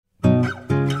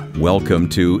Welcome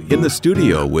to In the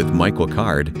Studio with Michael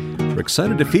Card. We're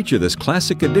excited to feature this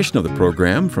classic edition of the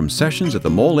program from sessions at the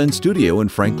Mole Inn Studio in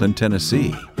Franklin, Tennessee.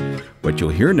 What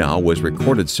you'll hear now was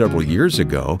recorded several years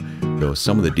ago. Though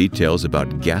some of the details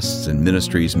about guests and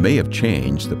ministries may have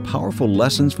changed, the powerful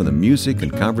lessons from the music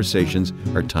and conversations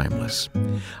are timeless.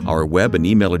 Our web and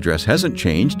email address hasn't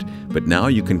changed, but now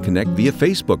you can connect via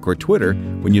Facebook or Twitter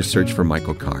when you search for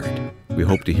Michael Card. We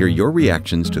hope to hear your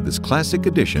reactions to this classic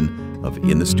edition of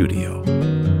In the Studio.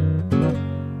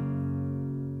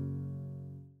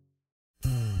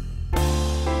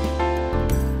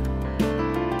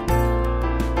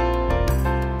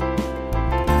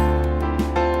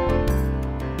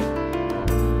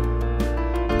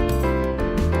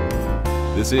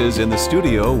 This is In the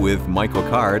Studio with Michael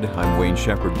Card. I'm Wayne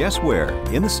Shepherd. Guess where?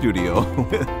 In the studio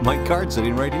with Mike Card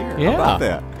sitting right here. Yeah. How about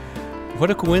that? What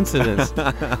a coincidence.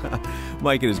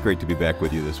 Mike, it is great to be back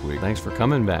with you this week. Thanks for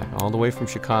coming back all the way from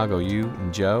Chicago, you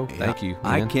and Joe. Thank you.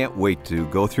 I can't wait to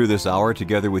go through this hour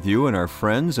together with you and our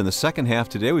friends. In the second half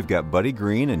today, we've got Buddy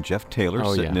Green and Jeff Taylor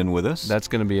sitting in with us. That's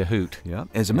going to be a hoot. Yeah.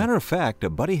 As a matter of fact,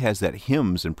 Buddy has that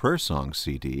Hymns and Prayer Songs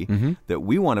CD that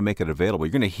we want to make it available.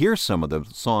 You're going to hear some of the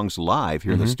songs live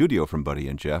here in the studio from Buddy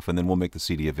and Jeff, and then we'll make the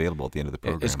CD available at the end of the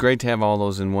program. It's great to have all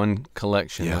those in one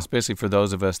collection, especially for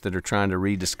those of us that are trying to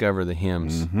rediscover the hymns.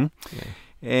 Yeah.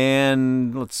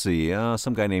 And let's see,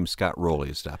 some guy named Scott Rowley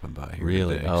is stopping by here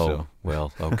Really? today, Oh,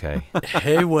 well, okay.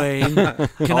 Hey, Wayne.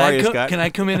 Can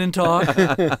I come in and talk?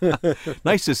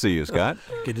 Nice to see you, Scott.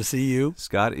 Good to see you.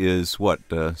 Scott is what,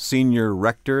 senior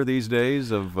rector these days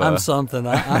of... I'm something.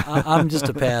 I'm just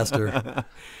a pastor.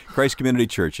 Christ Community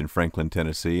Church in Franklin,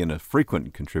 Tennessee, and a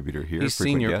frequent contributor here. He's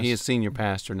senior. He is senior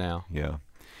pastor now. Yeah.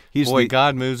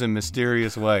 God moves in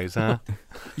mysterious ways, huh?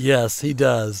 Yes, he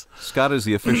does. Scott is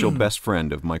the official best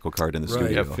friend of Michael Card in the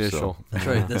studio. Official. So. That's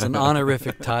right. That's an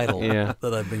honorific title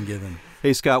that I've been given.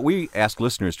 Hey, Scott, we ask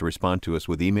listeners to respond to us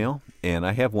with email, and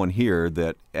I have one here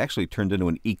that actually turned into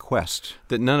an e-quest.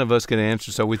 That none of us could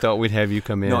answer, so we thought we'd have you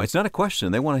come in. No, it's not a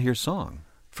question. They want to hear song.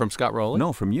 From Scott Rowley?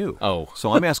 No, from you. Oh.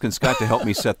 So I'm asking Scott to help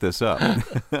me set this up.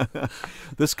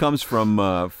 This comes from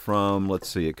let's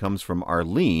see, it comes from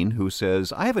Arlene, who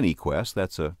says, I have an e-quest.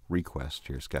 That's a request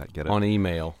here, Scott. Get it? On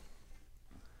email.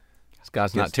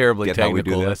 Scott's not terribly get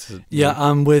technical. How we do this? Yeah,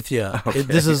 I'm with you. Okay.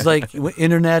 This is like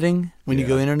interneting, when you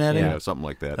go interneting? Yeah, something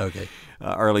like that. Okay.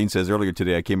 Arlene says, earlier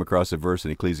today I came across a verse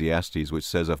in Ecclesiastes which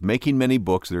says, of making many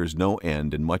books there is no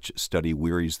end, and much study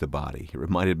wearies the body. It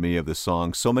reminded me of the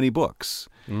song So Many Books.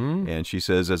 And she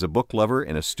says, as a book lover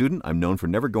and a student, I'm known for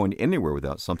never going anywhere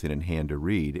without something in hand to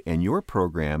read. And your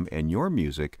program and your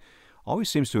music always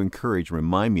seems to encourage and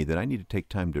remind me that I need to take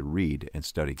time to read and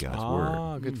study God's Word.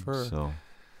 Ah, good for her. So,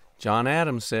 John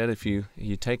Adams said, if you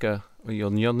take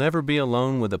you'll never be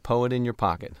alone with a poet in your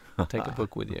pocket. Take a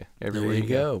book with you everywhere you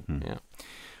go. Yeah.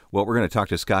 Well, we're going to talk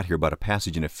to Scott here about a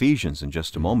passage in Ephesians in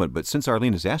just a moment, but since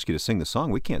Arlene has asked you to sing the song,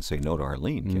 we can't say no to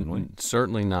Arlene, can we?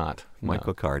 Certainly not.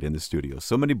 Michael Card in the studio.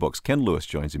 So Many Books. Ken Lewis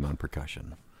joins him on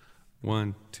percussion.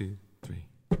 1, 2, 3.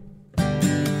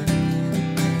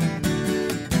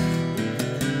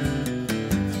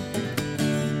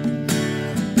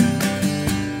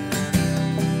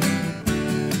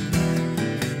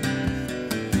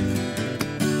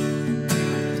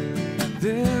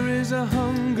 There is a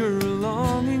hunger, a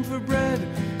longing for bread,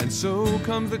 and so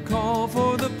comes the call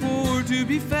for the poor to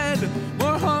be fed.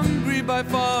 More hungry by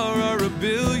far are 1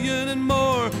 billion and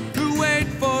more who wait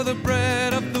for the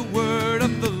bread of the word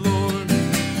of the Lord.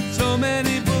 So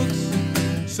many books,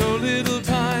 so little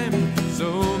time,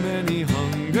 so many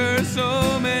hunger,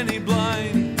 so many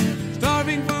blind.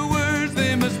 Starving for words,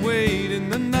 they must wait in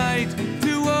the night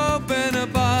to open a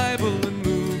Bible and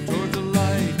move toward the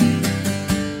light.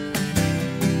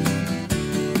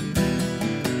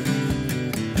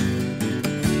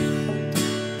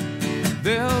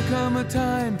 There'll come a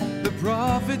time, the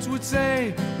prophets would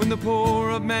say, when the poor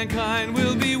of mankind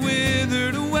will be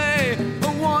withered away.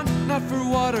 A want not for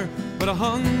water, but a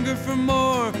hunger for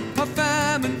more, a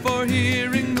famine for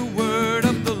hearing the word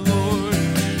of the Lord.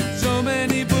 So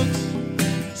many books,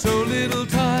 so little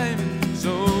time,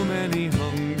 so many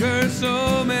hunger,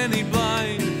 so many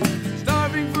blind.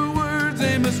 Starving for words,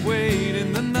 they must wait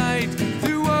in the night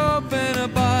to open a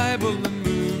Bible and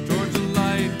move towards the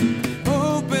light.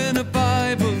 Open a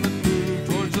Bible and move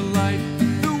towards the light.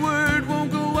 The word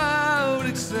won't go out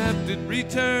except it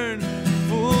return,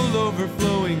 full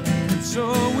overflowing, and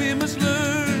so we must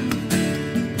learn.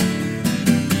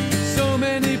 So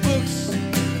many books,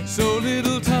 so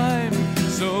little time,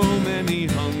 so many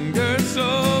hunger,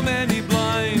 so many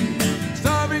blind.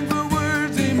 Starving for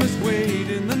words, they must wait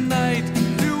in the night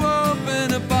to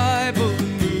open a Bible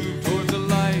and move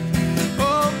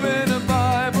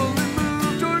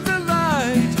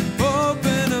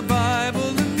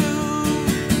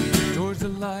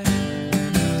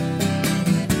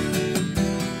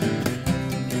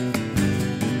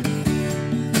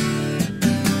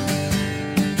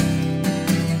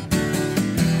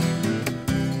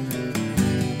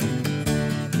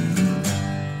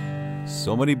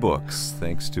So many books.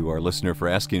 Thanks to our listener for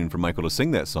asking for Michael to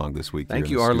sing that song this week. Thank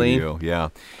you, Arlene. Yeah.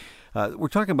 We're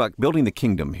talking about building the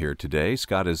kingdom here today.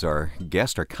 Scott is our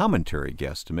guest, our commentary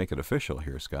guest, to make it official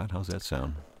here. Scott, how's that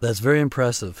sound? That's very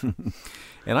impressive.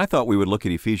 And I thought we would look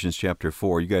at Ephesians chapter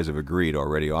 4. You guys have agreed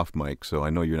already off mic, so I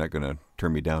know you're not going to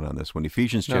turn me down on this one.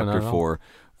 Ephesians chapter 4,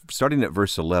 starting at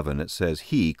verse 11, it says,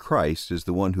 He, Christ, is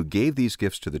the one who gave these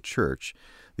gifts to the church,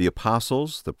 the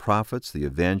apostles, the prophets, the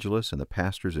evangelists, and the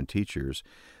pastors and teachers.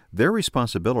 Their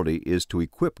responsibility is to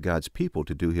equip God's people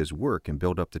to do His work and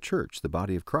build up the church, the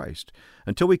body of Christ,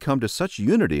 until we come to such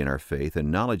unity in our faith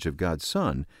and knowledge of God's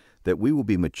Son that we will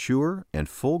be mature and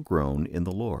full-grown in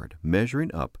the Lord,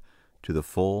 measuring up to the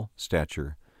full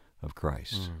stature of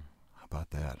Christ. How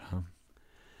about that, huh?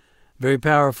 Very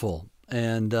powerful,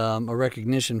 and a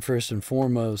recognition first and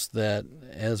foremost that,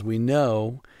 as we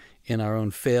know in our own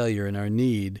failure and our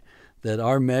need, that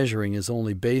our measuring is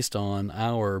only based on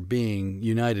our being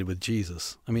united with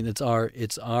Jesus. I mean, it's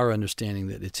our understanding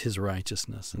that it's His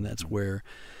righteousness, and that's where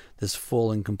this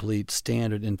full and complete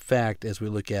standard. In fact, as we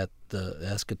look at the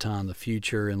eschaton, the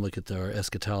future, and look at our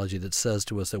eschatology that says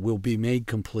to us that we'll be made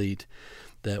complete,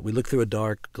 that we look through a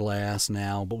dark glass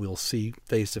now, but we'll see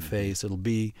face to face. It'll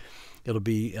be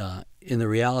in the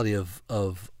reality of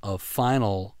a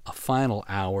final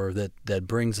hour that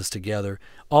brings us together,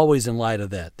 always in light of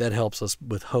that. That helps us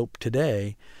with hope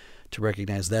today to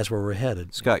recognize that's where we're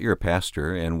headed. Scott, you're a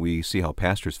pastor, and we see how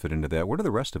pastors fit into that. Where do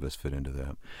the rest of us fit into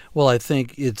that? Well, I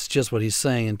think it's just what he's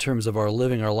saying in terms of our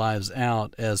living our lives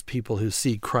out as people who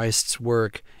see Christ's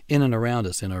work in and around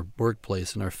us, in our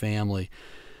workplace, in our family,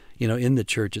 in the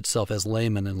church itself, as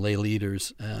laymen and lay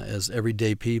leaders, as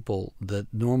everyday people. That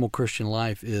normal Christian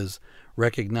life is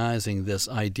recognizing this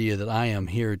idea that I am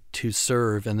here to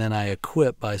serve, and then I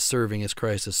equip by serving as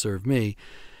Christ has served me.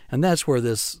 And that's where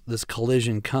this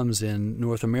collision comes in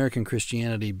North American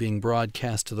Christianity being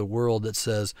broadcast to the world that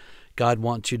says God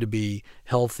wants you to be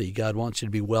healthy, God wants you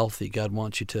to be wealthy, God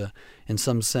wants you to, in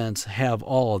some sense, have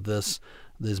all of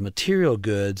these material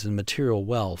goods and material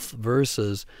wealth,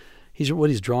 versus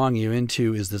what he's drawing you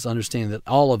into is this understanding that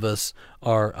all of us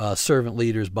are servant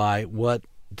leaders by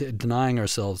denying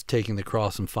ourselves, taking the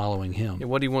cross, and following Him. And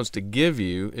what He wants to give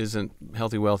you isn't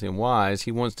healthy, wealthy, and wise.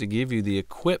 He wants to give you the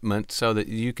equipment so that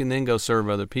you can then go serve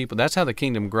other people. That's how the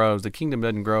kingdom grows. The kingdom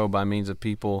doesn't grow by means of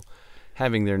people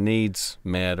having their needs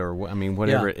met, or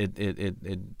whatever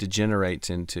it degenerates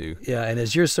into. Yeah, and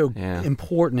as you're so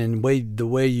important in the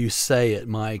way you say it,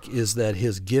 Mike, is that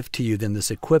His gift to you, then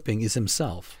this equipping, is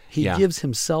Himself. He gives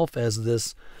Himself as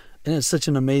this, and it's such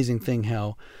an amazing thing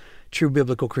how true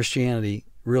biblical Christianity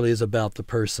really is about the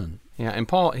person. Yeah, and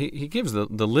Paul, he gives the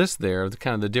list there of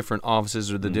the different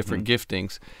offices or the different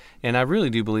giftings, and I really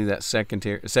do believe that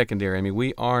secondary. I mean,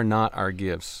 we are not our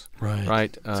gifts.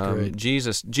 Right.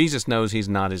 Jesus knows He's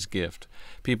not His gift.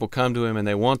 People come to Him and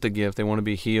they want the gift. They want to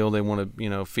be healed. They want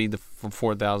to, feed the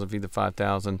 4,000, feed the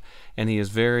 5,000, and He is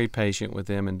very patient with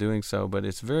them in doing so. But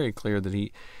it's very clear that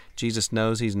Jesus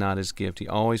knows He's not His gift. He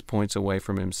always points away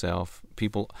from Himself.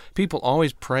 People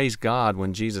always praise God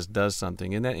when Jesus does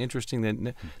something. Isn't that interesting?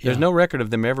 That there's no record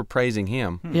of them ever praising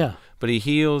Him. Yeah. But He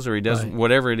heals or He does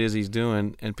whatever it is He's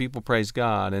doing, and people praise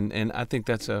God. And I think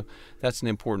that's an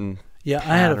important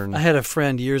pattern. I had a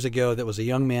friend years ago that was a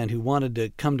young man who wanted to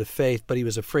come to faith, but he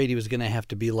was afraid he was going to have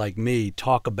to be like me,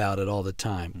 talk about it all the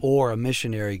time, or a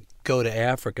missionary, go to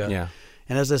Africa. Yeah.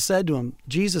 And as I said to him,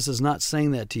 Jesus is not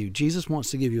saying that to you. Jesus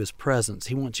wants to give you His presence.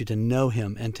 He wants you to know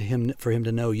Him, and for Him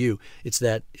to know you. It's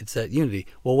that unity.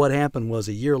 Well, what happened was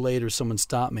a year later, someone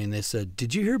stopped me and they said,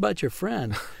 "Did you hear about your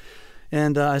friend?"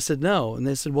 And I said, "No." And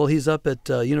they said, "Well, he's up at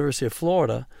University of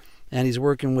Florida, and he's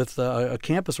working with a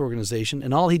campus organization,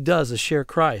 and all he does is share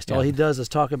Christ. Yeah. All he does is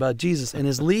talk about Jesus. And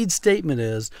his lead statement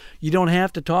is, you don't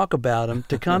have to talk about Him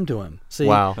to come to Him." See,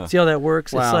 See how that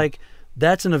works? Wow. It's like,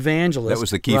 that's an evangelist. That was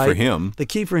the key for him. The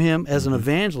key for him as an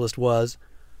evangelist was,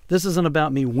 this isn't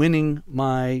about me winning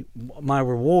my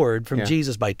reward from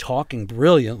Jesus by talking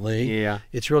brilliantly. Yeah.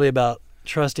 It's really about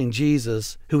trusting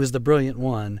Jesus, who is the brilliant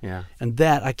one. Yeah. And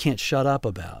that I can't shut up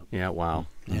about. Yeah, wow.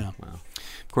 Yeah. Wow.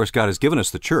 Of course, God has given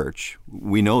us the church.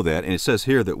 We know that, and it says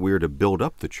here that we're to build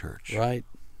up the church. Right.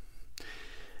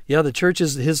 Yeah, the church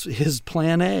is his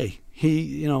plan A.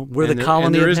 We're the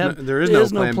colony of heaven. There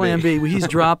is no plan B. He's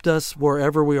dropped us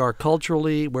wherever we are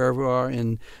culturally, wherever we are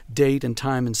in date and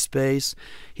time and space.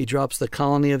 He drops the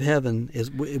colony of heaven,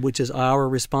 which is our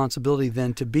responsibility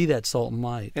then to be that salt and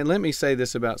light. And let me say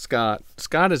this about Scott.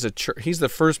 Scott is he's the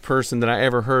first person that I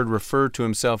ever heard refer to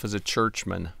himself as a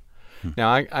churchman. Now,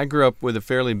 I grew up with a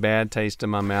fairly bad taste in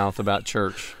my mouth about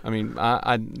church. I mean,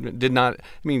 I did not.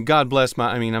 I mean, God bless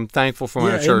my. I mean, I'm thankful for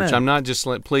my church. Amen. I'm not just.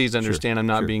 Please understand, I'm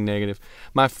not being negative.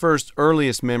 My first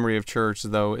earliest memory of church,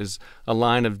 though, is a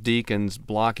line of deacons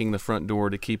blocking the front door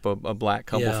to keep a black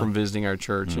couple from visiting our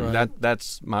church. And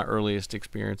that's my earliest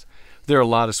experience. There are a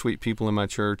lot of sweet people in my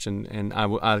church, and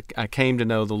I came to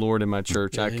know the Lord in my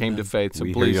church. I came to faith. So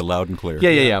we please, hear you loud and clear.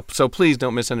 Yeah. So please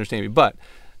don't misunderstand me. But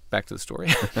back to the story.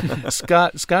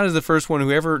 Scott is the first one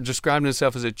who ever described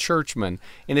himself as a churchman.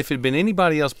 And if it had been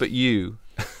anybody else but you,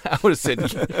 I would have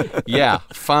said, yeah,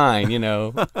 fine,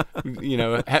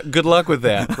 good luck with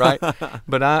that, right?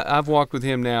 But I've walked with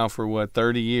him now for,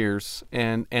 30 years,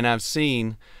 and I've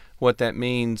seen what that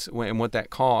means and what that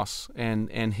costs,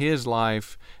 and his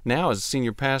life now as a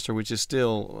senior pastor, which is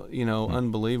still,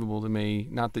 unbelievable to me.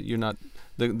 Not that you're not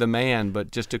the man,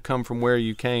 but just to come from where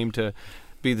you came to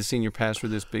be the senior pastor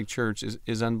of this big church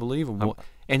is unbelievable.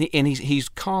 And he's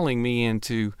calling me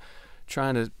into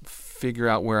trying to figure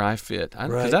out where I fit,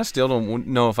 because I still don't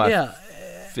know if I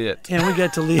fit. And we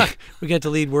got to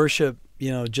lead worship,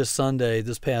 just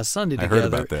this past Sunday together. I heard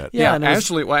about that. Yeah,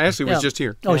 Ashley was just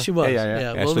here. Oh, she was.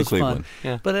 Yeah. Well, it was Cleveland.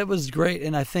 fun. Yeah. But it was great,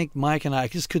 and I think Mike and I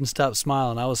just couldn't stop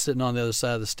smiling. I was sitting on the other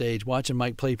side of the stage watching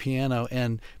Mike play piano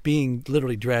and being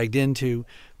literally dragged into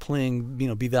playing,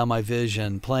 Be Thou My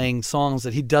Vision, playing songs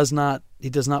that he does not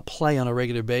play on a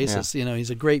regular basis. Yeah. He's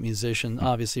a great musician,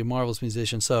 obviously a marvelous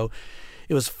musician. So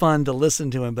it was fun to listen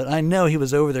to him, but I know he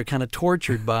was over there kind of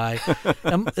tortured by,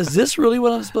 is this really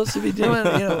what I'm supposed to be doing?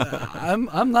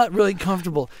 I'm not really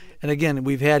comfortable. And again,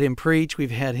 we've had him preach,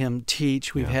 we've had him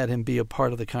teach, we've had him be a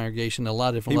part of the congregation at a lot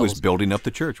of different levels. He was building up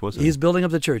the church, wasn't he? He's building up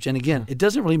the church. And again, it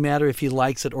doesn't really matter if he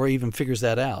likes it or even figures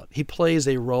that out. He plays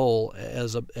a role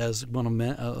as one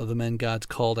of the men God's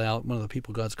called out, one of the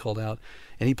people God's called out,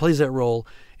 and he plays that role.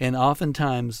 And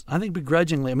oftentimes, I think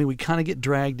begrudgingly, we kind of get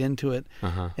dragged into it.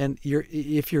 And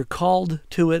if you're called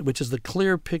to it, which is the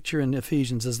clear picture in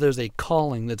Ephesians, is there's a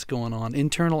calling that's going on,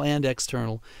 internal and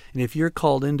external. And if you're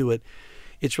called into it,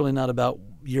 it's really not about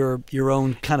your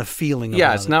own kind of feeling about it.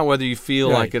 Yeah, it's not whether you feel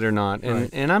like it or not.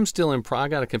 And I'm still I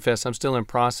got to confess, I'm still in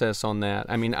process on that.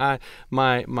 I mean,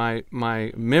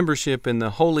 my membership in the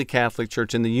Holy Catholic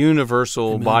Church, in the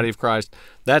universal body of Christ,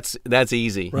 that's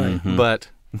easy. Right. But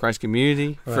Christ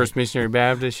Community, First Missionary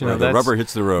Baptist, the rubber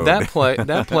hits the road.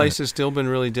 That place has still been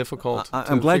really difficult.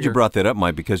 I'm glad you brought that up,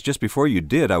 Mike, because just before you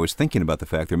did, I was thinking about the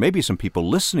fact there may be some people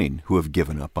listening who have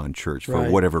given up on church for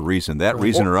whatever reason,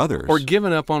 reason or others. Or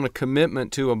given up on a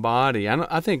commitment to a body.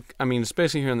 I think,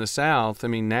 especially here in the South,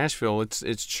 Nashville,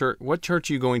 it's church. What church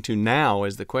are you going to now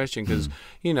is the question, because,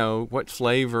 what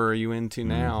flavor are you into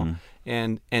now?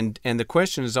 And the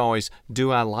question is always,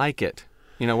 do I like it?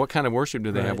 What kind of worship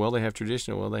do they have? Well, they have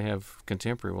traditional. Well, they have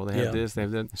contemporary. Well, they have this, they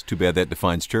have that. It's too bad that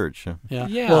defines church. Huh?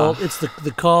 Yeah. Well, it's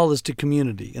the call is to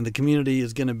community, and the community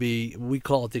is going to be, we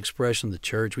call it the expression of the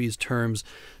church. We use terms,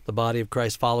 the body of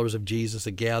Christ, followers of Jesus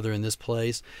that gather in this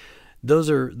place. Those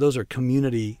are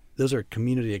community. Those are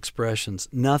community expressions.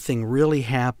 Nothing really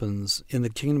happens in the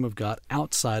kingdom of God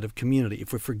outside of community.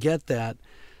 If we forget that,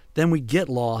 then we get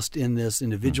lost in this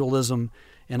individualism.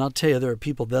 And I'll tell you, there are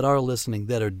people that are listening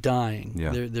that are dying.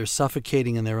 Yeah. They're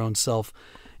suffocating in their own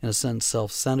in a sense,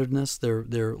 self-centeredness.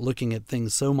 They're looking at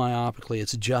things so myopically.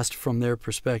 It's just from their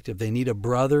perspective. They need a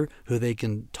brother who they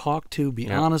can talk to,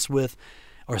 be honest with,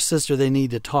 or sister they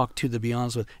need to talk to be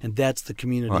honest with, and that's the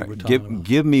community we're talking about.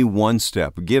 Give me one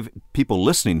step. Give people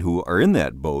listening who are in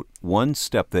that boat one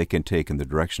step they can take in the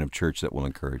direction of church that will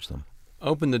encourage them.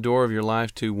 Open the door of your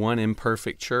life to one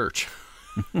imperfect church.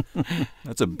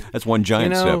 That's one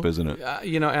giant step, isn't it? I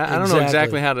don't know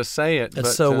exactly how to say it.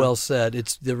 That's well said.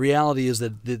 It's the reality is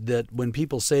that when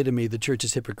people say to me the church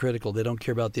is hypocritical, they don't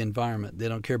care about the environment, they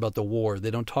don't care about the war,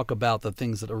 they don't talk about the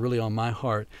things that are really on my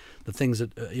heart, the things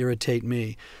that irritate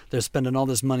me. They're spending all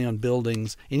this money on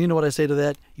buildings, and you know what I say to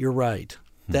that? You're right.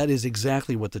 That is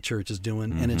exactly what the church is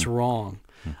doing, and it's wrong.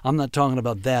 I'm not talking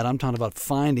about that. I'm talking about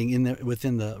finding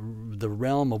within the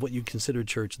realm of what you consider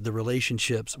church, the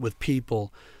relationships with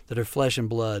people that are flesh and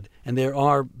blood, and there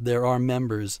are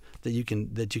members that you can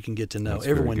get to know. That's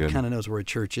Everyone kind of knows where a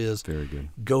church is. Very good.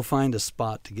 Go find a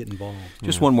spot to get involved.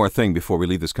 Just one more thing before we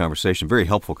leave this conversation. Very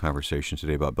helpful conversation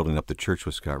today about building up the church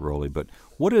with Scott Rowley. But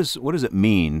what does it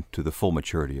mean to the full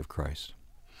maturity of Christ?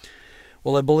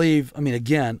 Well, I believe.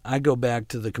 Again, I go back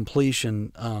to the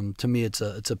completion. To me, it's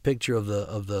a picture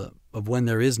of when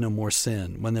there is no more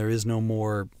sin, when there is no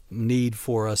more need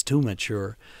for us to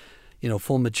mature.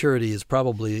 Full maturity is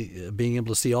probably being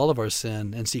able to see all of our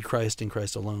sin and see Christ in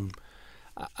Christ alone.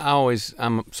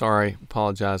 I'm sorry,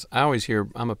 apologize. I always hear,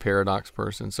 I'm a paradox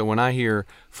person. So when I hear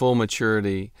full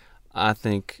maturity, I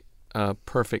think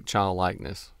perfect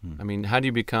childlikeness. I mean, how do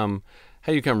you become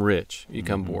rich? You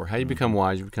become poor. How do you become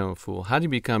wise? You become a fool. How do you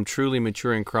become truly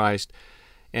mature in Christ?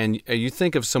 And you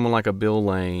think of someone like a Bill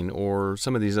Lane or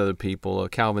some of these other people,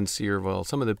 Calvin Searville,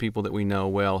 some of the people that we know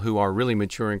well who are really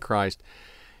mature in Christ.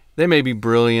 They may be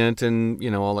brilliant and,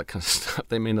 all that kind of stuff.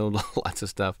 They may know lots of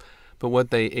stuff. But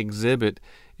what they exhibit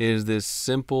is this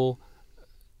simple,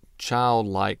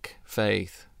 childlike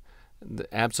faith,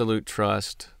 the absolute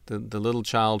trust, the little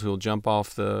child who will jump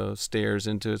off the stairs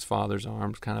into his father's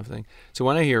arms kind of thing. So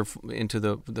when I hear into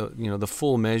the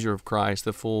full measure of Christ,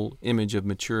 the full image of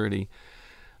maturity,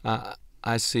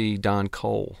 I see Don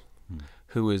Cole,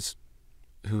 who is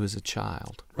a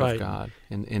child of God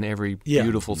in every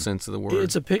beautiful sense of the word.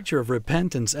 It's a picture of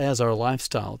repentance as our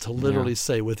lifestyle, to literally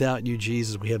say, without you,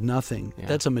 Jesus, we have nothing. Yeah.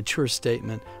 That's a mature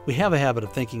statement. We have a habit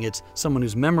of thinking it's someone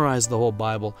who's memorized the whole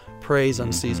Bible, prays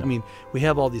unceasing. I mean, we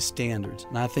have all these standards,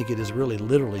 and I think it is really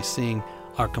literally seeing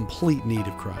our complete need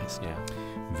of Christ. Yeah.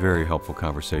 Very helpful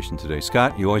conversation today.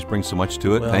 Scott, you always bring so much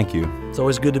to it. Well, thank you. It's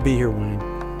always good to be here,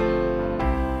 Wayne.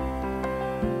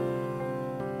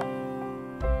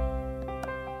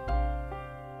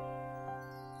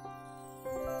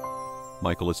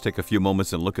 Michael, let's take a few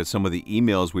moments and look at some of the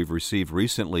emails we've received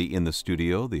recently in the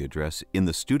studio. The address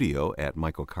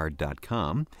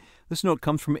inthestudio@michaelcard.com. This note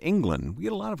comes from England. We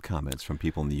get a lot of comments from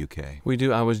people in the UK. We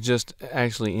do. I was just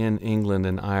actually in England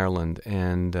and Ireland,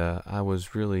 and I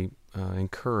was really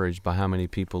encouraged by how many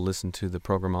people listen to the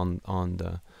program on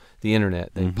the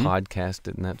internet. They podcast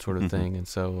it and that sort of thing. And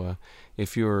so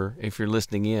if you're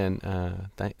listening in,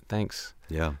 thanks.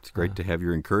 Yeah, it's great to have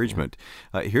your encouragement.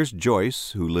 Here's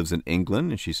Joyce, who lives in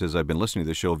England, and she says, I've been listening to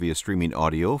the show via streaming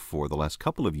audio for the last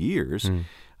couple of years.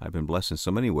 I've been blessed in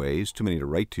so many ways, too many to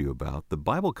write to you about. The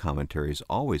Bible commentary is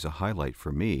always a highlight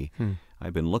for me.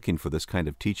 I've been looking for this kind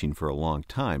of teaching for a long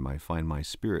time. I find my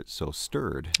spirit so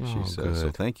stirred, she says. Good.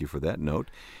 So thank you for that note.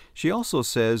 She also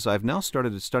says, I've now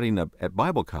started studying at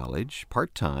Bible college,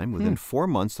 part-time. Within 4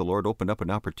 months, the Lord opened up an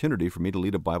opportunity for me to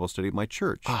lead a Bible study at my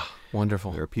church.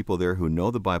 Wonderful. There are people there who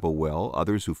know the Bible well,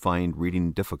 others who find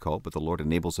reading difficult, but the Lord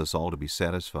enables us all to be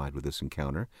satisfied with this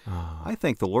encounter. I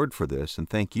thank the Lord for this, and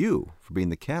thank you for being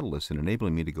the catalyst in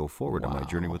enabling me to go forward on my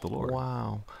journey with the Lord.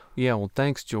 Wow. Yeah, well,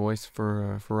 thanks, Joyce,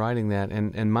 for writing that.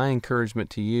 And my encouragement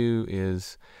to you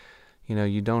is,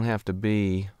 you don't have to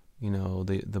be,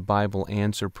 the Bible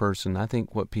answer person. I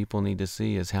think what people need to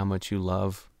see is how much you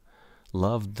love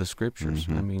the Scriptures.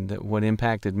 I mean, that what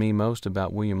impacted me most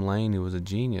about William Lane, who was a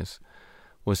genius,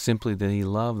 was simply that he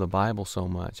loved the Bible so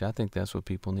much. I think that's what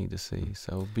people need to see.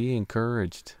 So be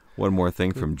encouraged. One more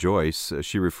thing from Joyce.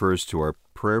 She refers to our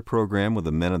prayer program with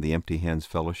the Men of the Empty Hands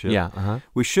Fellowship. Yeah.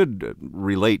 We should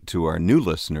relate to our new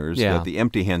listeners that the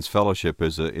Empty Hands Fellowship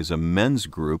is a men's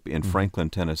group in Franklin,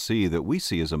 Tennessee that we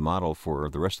see as a model for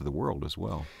the rest of the world as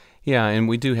well. Yeah, and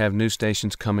we do have new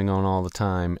stations coming on all the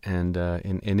time. And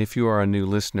if you are a new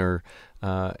listener,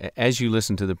 as you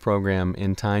listen to the program,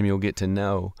 in time you'll get to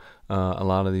know a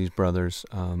lot of these brothers,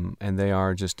 and they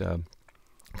are just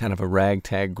kind of a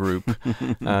ragtag group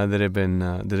that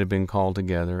have been called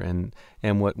together, and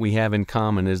what we have in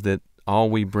common is that all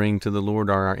we bring to the Lord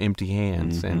are our empty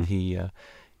hands, and He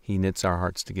knits our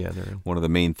hearts together. One of the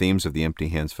main themes of the Empty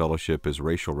Hands Fellowship is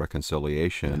racial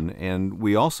reconciliation, and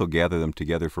we also gather them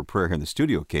together for prayer here in the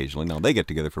studio occasionally. Now, they get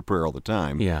together for prayer all the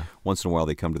time. Yeah. Once in a while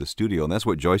they come to the studio, and that's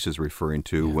what Joyce is referring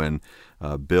to when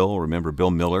Bill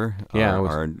Miller,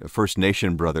 our First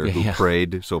Nation brother who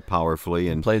prayed so powerfully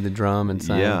and played the drum and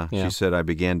sang. Yeah, she said, I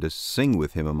began to sing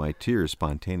with him and my tears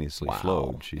spontaneously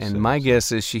flowed. My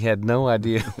guess is she had no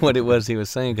idea what it was he was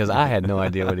saying, because I had no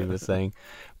idea what he was saying.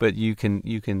 But you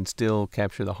can still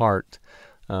capture the heart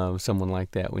of someone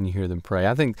like that when you hear them pray.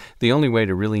 I think the only way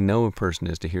to really know a person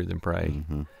is to hear them pray.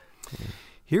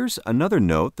 Here's another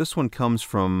note. This one comes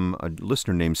from a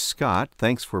listener named Scott.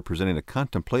 Thanks for presenting a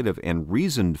contemplative and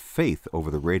reasoned faith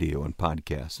over the radio and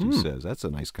podcast, he says. That's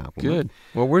a nice compliment.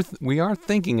 Good. Well, we are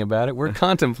thinking about it. We're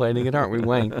contemplating it, aren't we,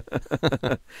 Wayne?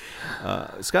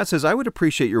 Scott says, I would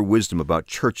appreciate your wisdom about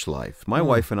church life. My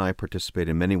wife and I participate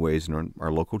in many ways in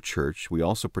our local church. We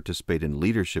also participate in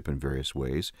leadership in various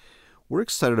ways. We're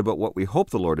excited about what we hope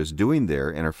the Lord is doing there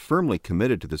and are firmly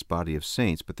committed to this body of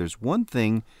saints, but there's one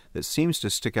thing that seems to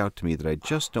stick out to me that I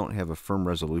just don't have a firm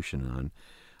resolution on.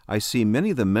 I see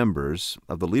many of the members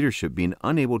of the leadership being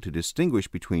unable to distinguish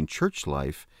between church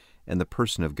life and the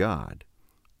person of God.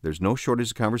 There's no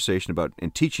shortage of conversation about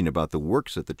and teaching about the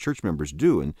works that the church members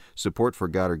do in support for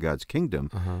God or God's kingdom,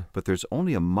 but there's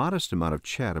only a modest amount of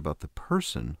chat about the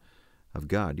person of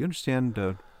God. Do you understand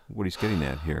what he's getting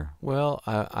at here? Well,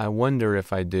 I wonder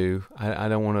if I do. I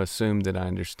don't want to assume that I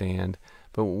understand.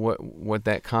 But what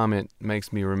that comment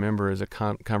makes me remember is a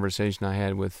conversation I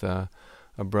had with a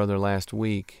brother last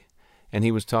week, and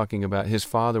he was talking about his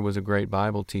father was a great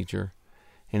Bible teacher,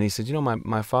 and he said,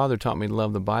 my father taught me to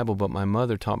love the Bible, but my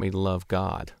mother taught me to love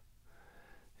God.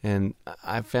 And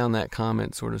I found that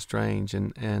comment sort of strange,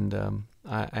 and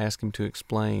I asked him to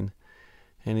explain,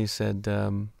 and he said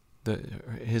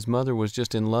his mother was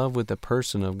just in love with the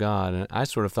person of God, and I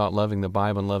sort of thought loving the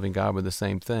Bible and loving God were the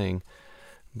same thing.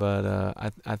 But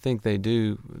I think they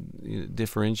do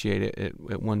differentiate it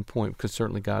at one point, because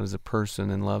certainly God is a person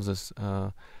and loves us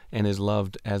and is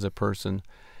loved as a person,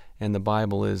 and the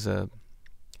Bible is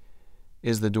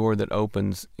the door that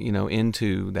opens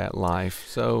into that life.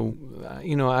 So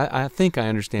I think I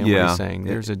understand what he's saying.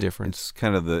 There's a difference.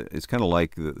 It's kind of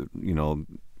like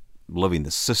loving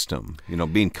the system.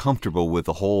 Being comfortable with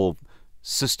the whole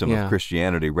system of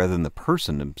Christianity rather than the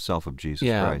person himself of Jesus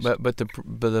Christ. But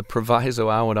the proviso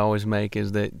I would always make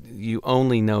is that you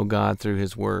only know God through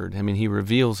His Word. I mean, He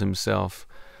reveals Himself.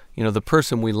 The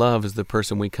person we love is the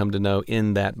person we come to know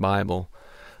in that Bible.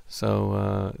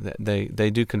 So they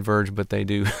do converge, but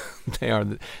they're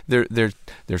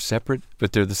separate,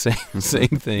 but they're the same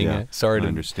thing. Yeah, Sorry to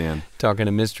understand talking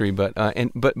a mystery, but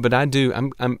I do.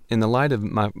 I'm in the light of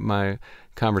my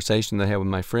conversation that I had with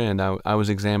my friend. I was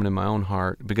examining my own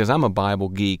heart, because I'm a Bible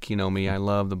geek. You know me. I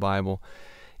love the Bible,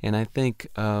 and I think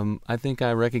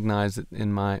I recognize that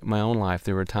in my own life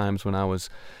there were times when I was,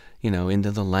 into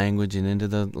the language and into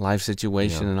the life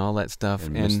situation and all that stuff,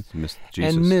 and missed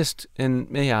Jesus.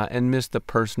 and missed the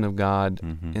person of God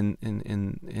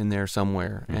in there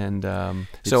somewhere. And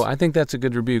so I think that's a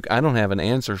good rebuke. I don't have an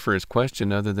answer for his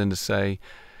question other than to say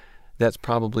that's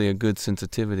probably a good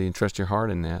sensitivity, and trust your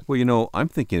heart in that. Well, I'm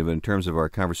thinking of it in terms of our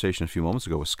conversation a few moments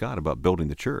ago with Scott about building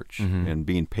the church and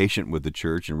being patient with the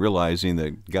church and realizing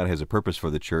that God has a purpose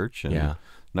for the church, and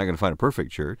not going to find a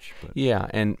perfect church. But. Yeah,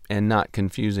 and not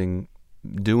confusing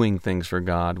doing things for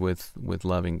God with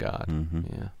loving God.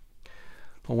 Yeah.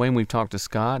 Well, Wayne, we've talked to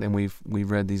Scott and we've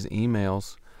read these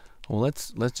emails. Well,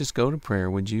 let's just go to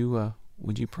prayer. Would you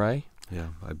pray? Yeah,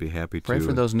 I'd be happy to. Pray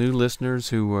for those new listeners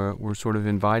who we're sort of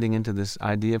inviting into this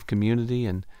idea of community,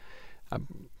 and I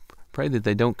pray that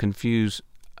they don't confuse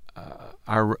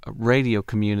our radio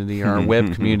community or our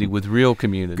web community with real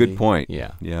community. Good point.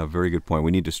 Yeah, very good point.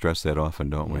 We need to stress that often,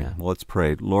 don't we? Yeah. Well, let's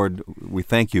pray. Lord, we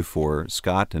thank you for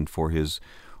Scott and for his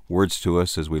words to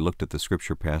us as we looked at the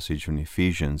scripture passage from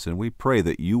Ephesians, and we pray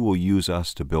that you will use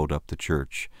us to build up the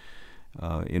church.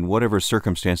 In whatever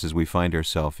circumstances we find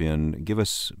ourselves in, give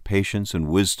us patience and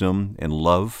wisdom and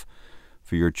love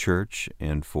for your church,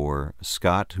 and for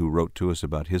Scott, who wrote to us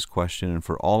about his question, and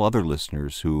for all other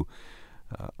listeners who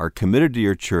are committed to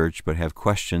your church but have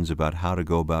questions about how to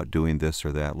go about doing this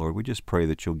or that. Lord, we just pray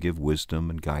that you'll give wisdom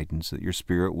and guidance, that your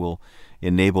Spirit will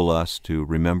enable us to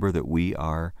remember that we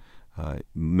are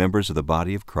members of the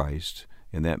body of Christ,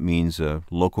 and that means a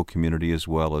local community as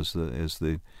well as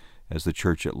the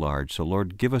church at large. So,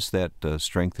 Lord, give us that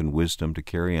strength and wisdom to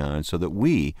carry on so that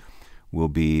we will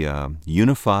be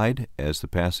unified, as the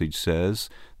passage says,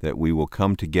 that we will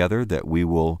come together, that we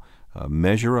will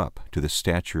measure up to the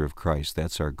stature of Christ.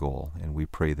 That's our goal, and we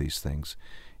pray these things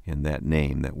in that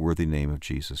name, that worthy name of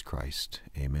Jesus Christ.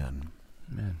 Amen.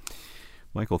 Amen.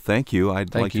 Michael, thank you.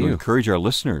 I'd like to encourage our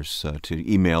listeners to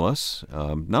email us,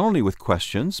 not only with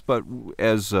questions, but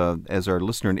as our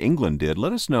listener in England did,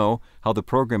 let us know how the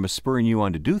program is spurring you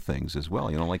on to do things as well,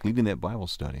 like leading that Bible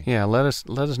study. Yeah, let us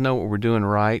know what we're doing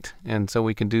right, and so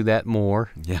we can do that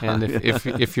more. Yeah. And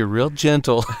if you're real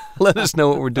gentle, let us know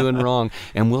what we're doing wrong,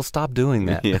 and we'll stop doing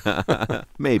that. Yeah,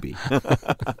 maybe. How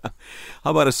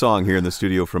about a song here in the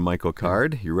studio from Michael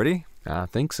Card? You ready? I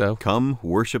think so. Come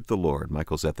Worship the Lord.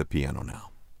 Michael's at the piano now.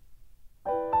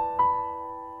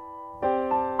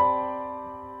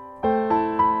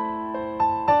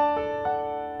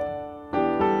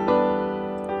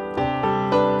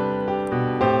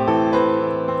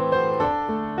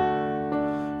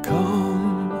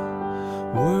 Come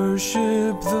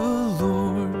worship the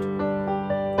Lord,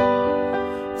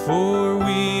 for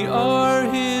we are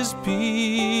His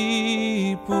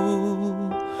people,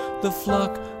 the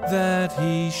flock that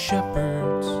He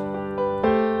shepherds.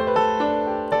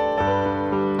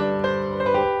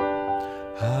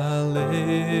 Hallelujah.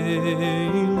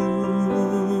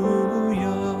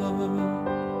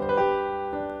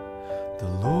 The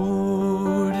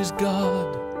Lord is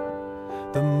God,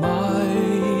 the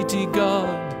mighty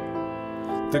God,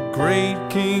 the great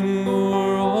King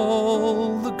o'er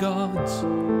all the gods.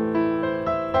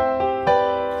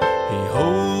 He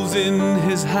holds in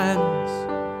his hands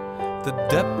the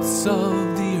depths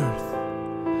of the earth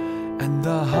and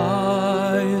the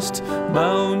highest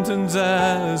mountains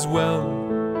as well.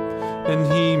 And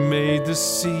he made the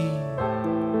sea,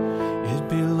 it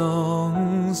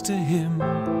belongs to him.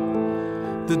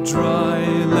 The dry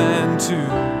land too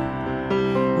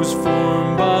was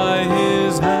formed by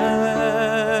his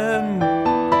hand.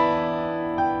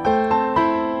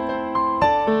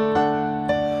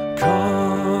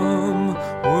 Come,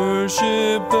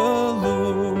 worship the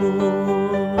Lord,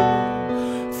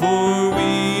 for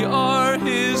we are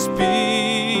his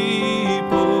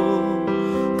people,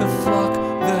 the flock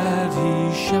that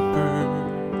he shepherds.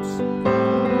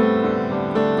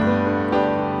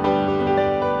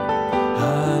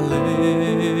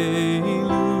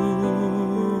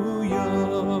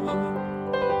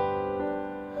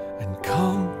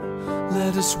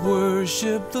 Let us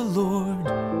worship the Lord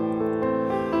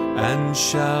and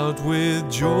shout with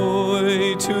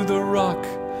joy to the rock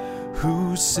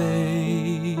who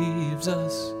saves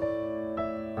us.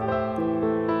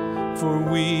 For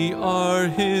we are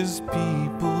his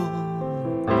people,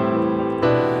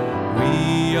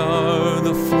 we are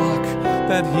the flock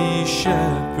that he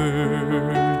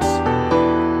shepherds.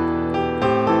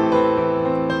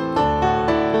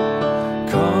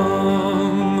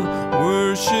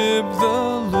 Worship the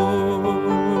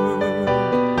Lord,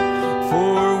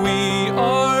 for we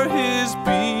are his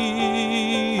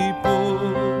people,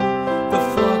 the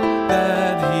flock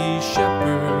that he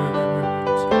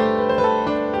shepherds.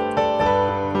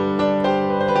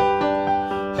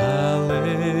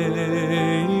 Hallelujah.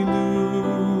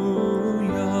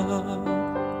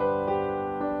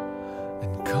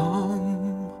 And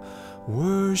come,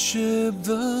 worship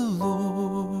the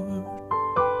Lord,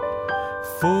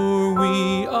 for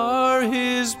we are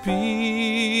his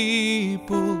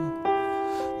people,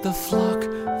 the flock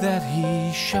that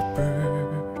he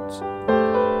shepherds.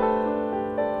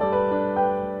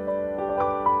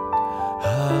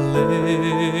 Hallelujah.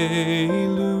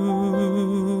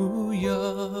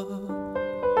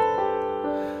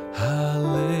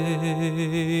 Hallelujah.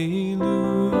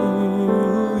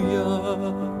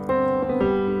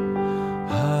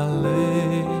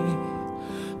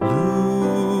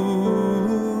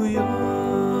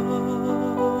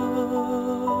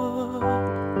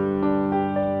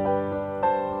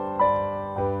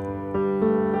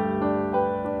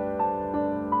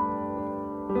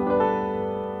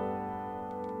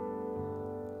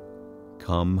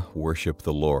 Come, Worship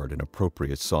the Lord, an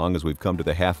appropriate song as we've come to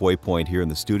the halfway point here in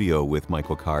the studio with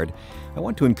Michael Card. I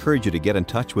want to encourage you to get in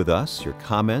touch with us. Your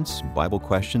comments, Bible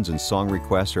questions, and song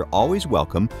requests are always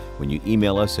welcome when you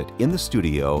email us at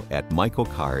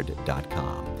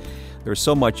inthestudio@michaelcard.com. There's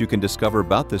so much you can discover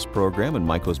about this program and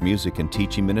Michael's music and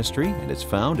teaching ministry, and it's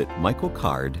found at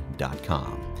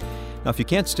michaelcard.com. Now, if you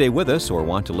can't stay with us or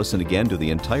want to listen again to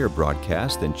the entire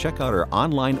broadcast, then check out our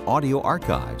online audio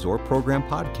archives or program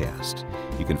podcast.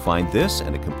 You can find this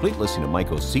and a complete listing of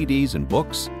Michael's CDs and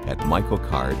books at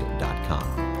michaelcard.com.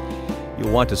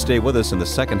 You'll want to stay with us in the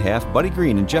second half. Buddy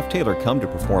Green and Jeff Taylor come to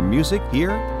perform music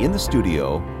here in the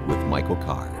studio with Michael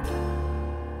Card.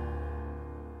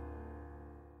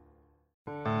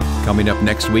 Coming up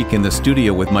next week in the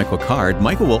studio with Michael Card,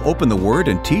 Michael will open the Word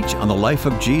and teach on the life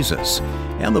of Jesus.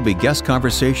 And there'll be guest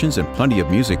conversations and plenty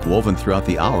of music woven throughout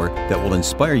the hour that will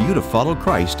inspire you to follow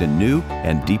Christ in new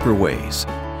and deeper ways.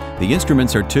 The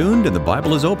instruments are tuned and the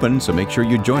Bible is open, so make sure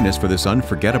you join us for this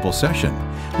unforgettable session.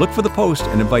 Look for the post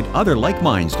and invite other like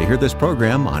minds to hear this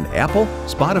program on Apple,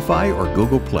 Spotify, or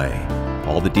Google Play.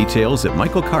 All the details at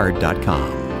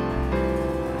michaelcard.com.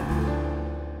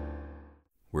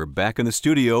 We're back in the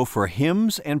studio for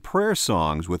hymns and prayer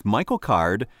songs with Michael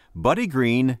Card, Buddy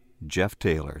Green, Jeff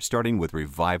Taylor, starting with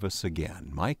Revive Us Again.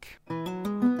 Mike?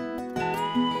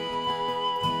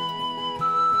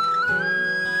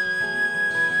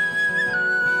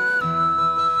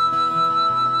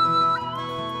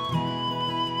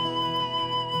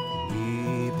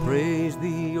 We praise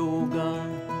thee, O God,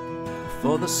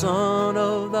 for the Son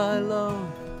of thy love,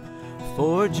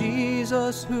 for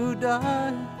Jesus who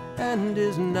died and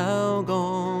is now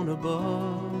gone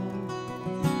above.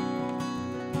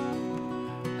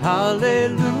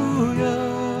 Hallelujah,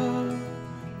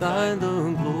 thine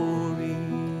the glory.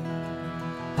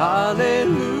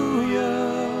 Hallelujah,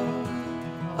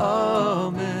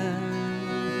 amen.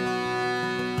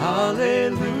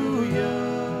 Hallelujah,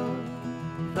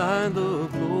 thine the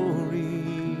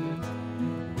glory.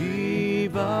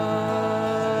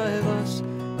 Revive us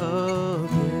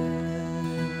again.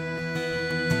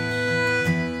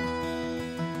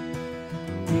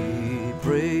 We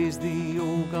praise thee,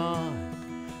 O God,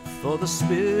 for the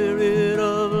Spirit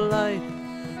of life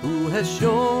has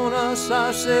shown us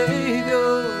our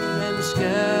Savior and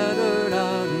scattered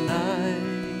our night.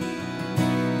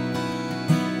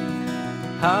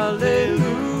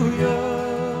 Hallelujah,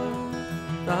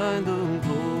 thine the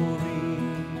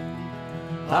glory.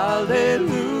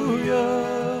 Hallelujah,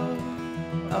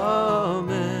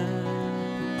 amen.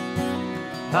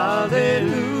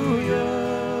 Hallelujah,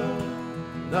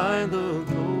 thine the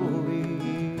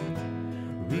glory.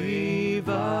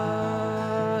 Revive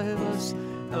us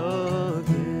again.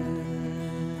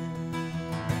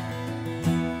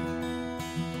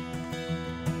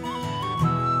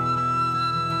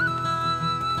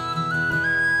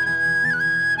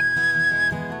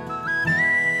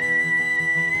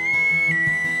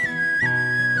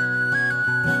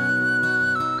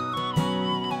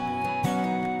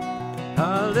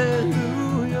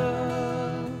 Hallelujah,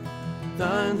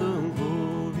 thine the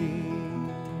glory.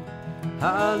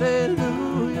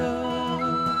 Hallelujah,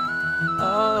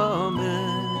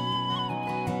 amen.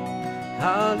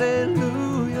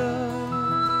 Hallelujah,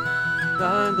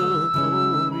 thine the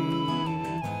glory.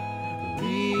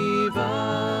 Revive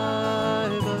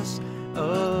us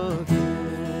again.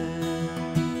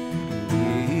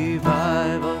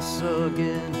 Revive us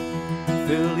again.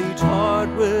 Fill each heart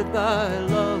with thy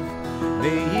love.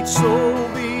 May each soul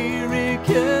be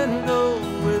rekindled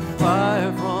with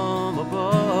fire from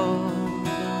above.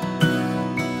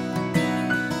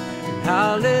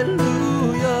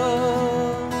 Hallelujah,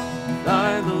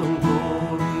 thine the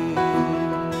glory.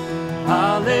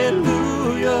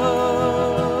 Hallelujah,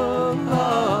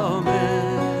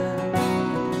 amen.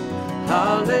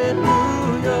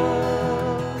 Hallelujah,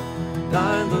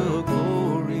 thine the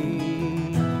glory.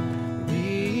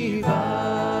 Revive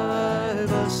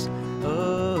us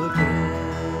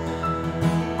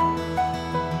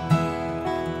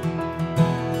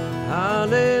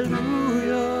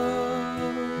Hallelujah,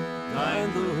 thine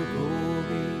the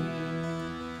glory.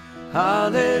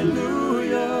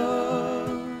 Hallelujah,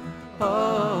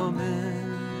 amen.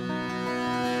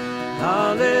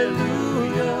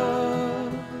 Hallelujah,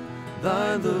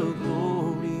 thine the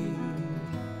glory.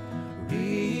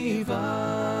 Revive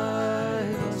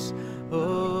us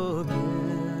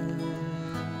again.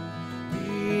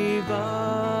 Revive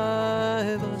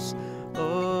us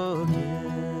again.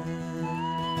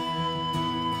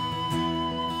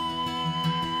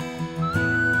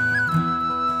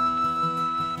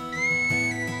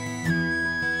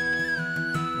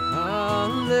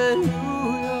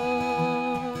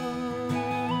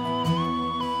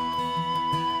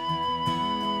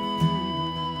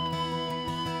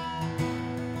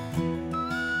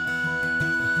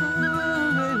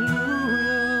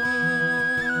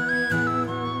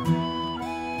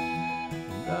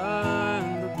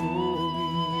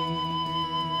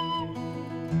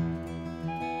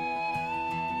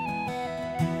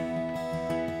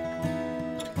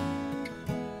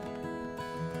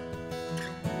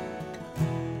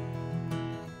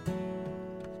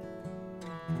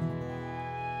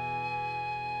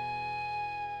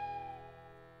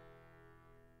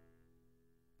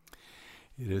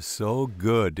 It is so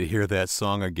good to hear that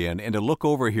song again, and to look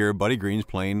over here. Buddy Green's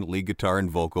playing lead guitar and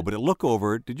vocal, but to look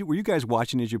over, were you guys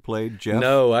watching as you played, Jeff?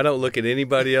 No, I don't look at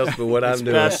anybody else but what I'm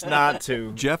doing. It's best not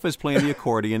to. Jeff is playing the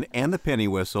accordion and the penny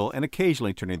whistle, and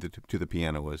occasionally turning to the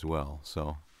piano as well.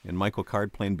 So, and Michael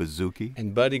Card playing bouzouki.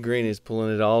 And Buddy Green is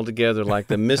pulling it all together like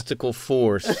the mystical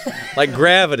force, like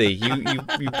gravity.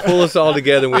 You pull us all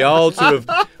together, and we all sort of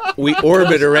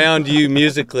orbit around you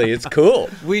musically. It's cool.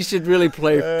 We should really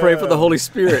pray for the Holy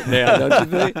Spirit now,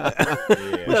 don't you think?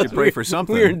 We should pray for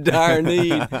something. We're in dire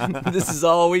need. This is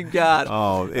all we've got.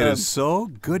 Oh, it is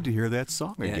so good to hear that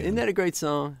song again. Isn't that a great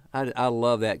song? I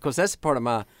love that. Because that's part of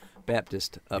my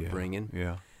Baptist upbringing.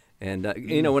 Yeah. And,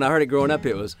 when I heard it growing up,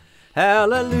 it was,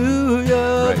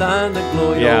 hallelujah, thine the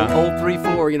glory. Yeah. Old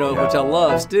 3/4, which I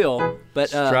love still. But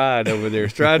Stride over there,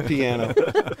 stride piano.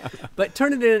 But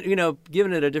turn it in,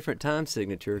 giving it a different time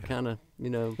signature kind of,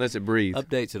 lets it breathe.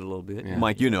 Updates it a little bit. Yeah.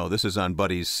 Mike, this is on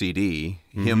Buddy's CD,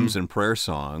 Hymns and Prayer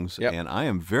Songs, and I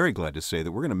am very glad to say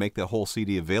that we're going to make the whole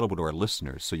CD available to our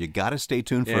listeners. So you got to stay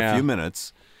tuned for a few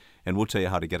minutes, and we'll tell you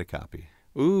how to get a copy.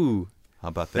 Ooh. How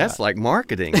about that? That's like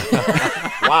marketing.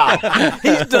 Wow.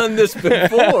 He's done this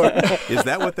before. Is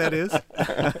that what that is?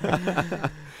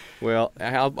 Well,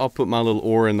 I'll put my little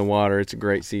oar in the water. It's a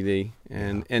great CD.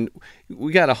 And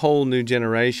we got a whole new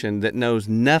generation that knows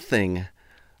nothing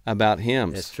about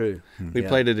hymns. That's true. We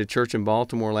played at a church in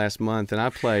Baltimore last month, and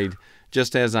I played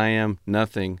Just As I Am,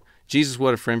 Nothing. Jesus,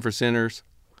 What a Friend for Sinners.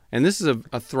 And this is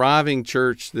a thriving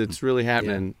church that's really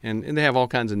happening. And they have all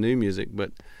kinds of new music,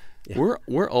 but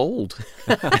We're old.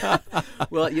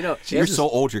 Well, you're so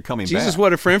old you're coming back. Jesus,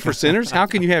 what a friend for sinners. How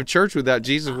can you have church without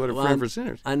Jesus, what a friend for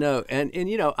sinners? I know, and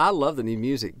I love the new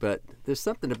music, but there's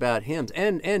something about hymns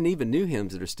and even new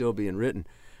hymns that are still being written.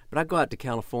 But I go out to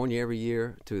California every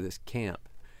year to this camp,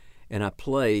 and I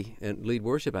play and lead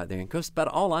worship out there. And because about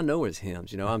all I know is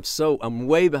hymns. I'm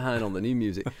way behind on the new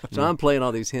music, so I'm playing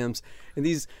all these hymns, and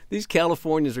these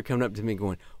Californians are coming up to me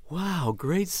going, "Wow,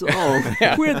 great song!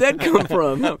 Where'd that come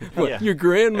from?" Your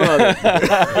grandmother.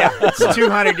 It's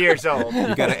 200 years old.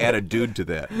 You got to add a dude to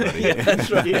that, buddy. Yeah,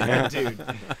 that's right. Yeah, dude.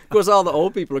 Of course, all the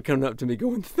old people are coming up to me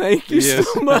going, "Thank you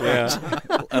so much." Yeah.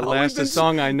 At last, a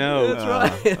song I know.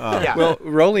 That's right. Well,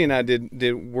 Rolly and I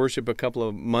did worship a couple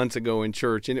of months ago in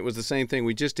church, and it was the same thing.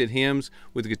 We just did hymns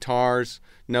with guitars,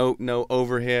 no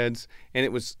overheads, and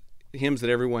it was hymns that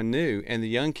everyone knew. And the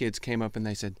young kids came up and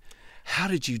they said, "How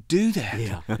did you do that?"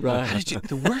 Yeah, right. How did you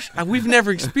the worship? We've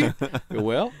never experienced.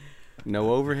 Well, no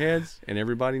overheads, and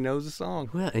everybody knows the song.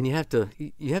 Well, and you have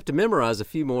to memorize a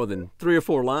few more than 3 or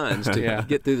 4 lines to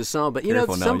get through the song. But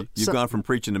Careful now. You've gone from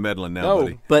preaching to meddling now,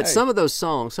 buddy. But some of those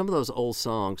songs, some of those old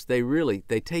songs, they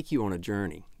take you on a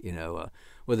journey.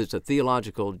 Whether it's a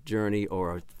theological journey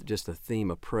or just a theme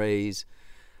of praise.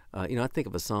 I think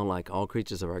of a song like "All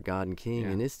Creatures Are Our God and King,"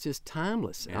 and it's just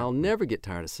timeless. Yeah. I'll never get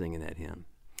tired of singing that hymn.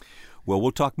 Well,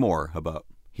 we'll talk more about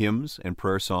hymns and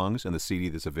prayer songs and the CD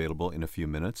that's available in a few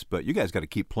minutes, but you guys got to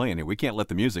keep playing here. We can't let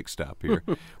the music stop here.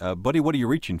 Buddy, what are you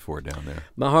reaching for down there?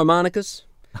 My harmonicas,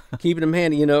 keeping them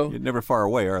handy, You're never far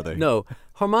away, are they? No,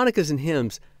 harmonicas and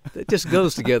hymns, that just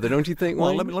goes togetger, don't you think,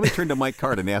 Wayne? Well, let me turn to Mike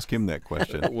Card and ask him that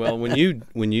question. Well, when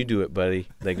you do it, buddy,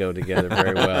 they go together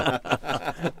very well.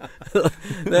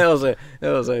 That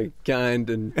was a kind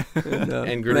and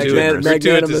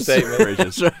gratuitous statement.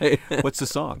 That's right. What's the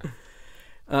song?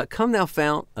 "Come Thou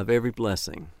Fount of Every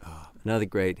Blessing," another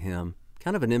great hymn,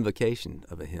 kind of an invocation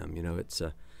of a hymn. It's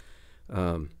a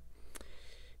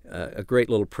great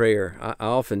little prayer. I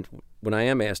often, when I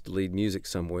am asked to lead music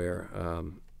somewhere, I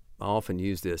often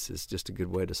use this as just a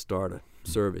good way to start a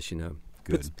service.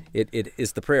 Good.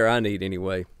 It's the prayer I need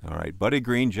anyway. All right, Buddy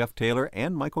Green, Jeff Taylor,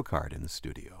 and Michael Card in the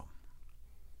studio.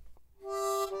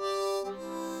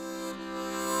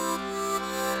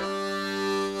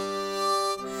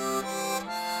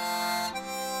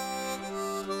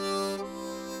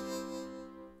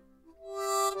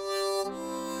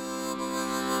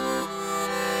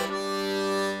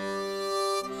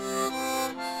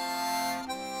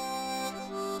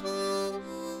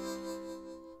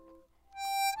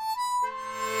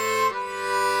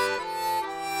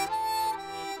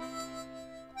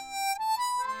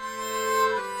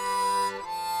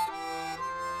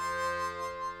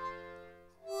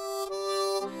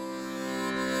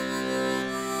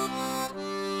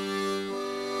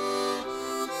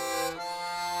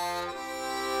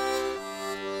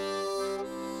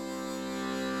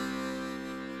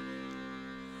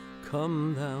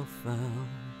 Come Thou Fount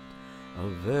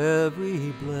of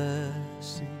every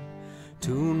blessing,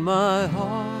 tune my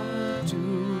heart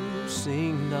to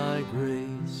sing Thy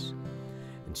grace,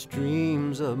 and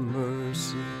streams of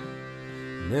mercy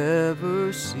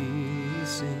never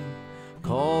ceasing,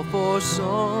 call for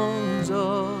songs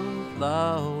of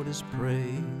loudest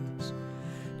praise.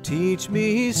 Teach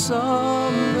me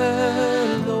some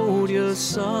melodious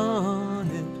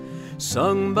sonnet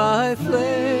sung by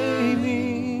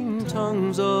flaming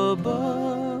tongues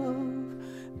above.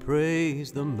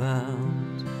 Praise the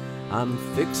mount I'm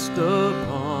fixed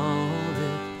upon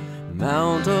it,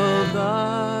 mount of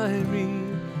Thy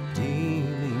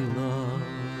redeeming love.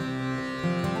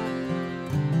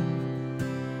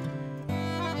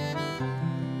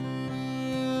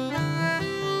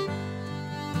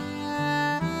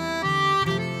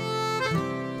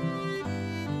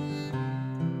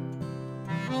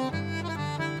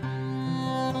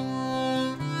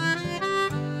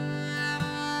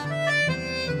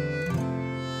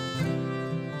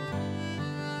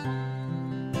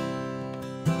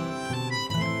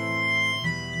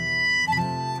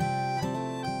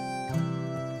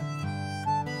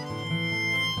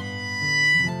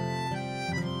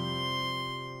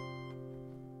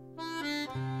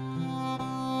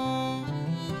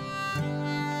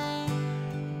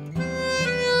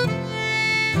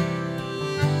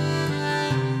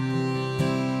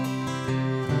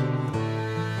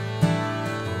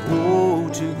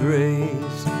 To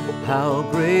grace, how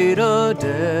great a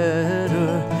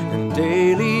debtor, and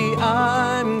daily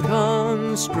I'm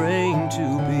constrained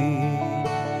to be.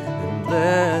 And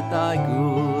let Thy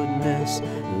goodness,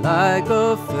 like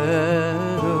a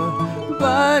fetter,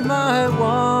 bind my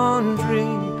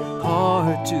wandering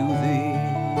heart to Thee,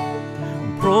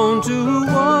 prone to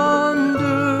wander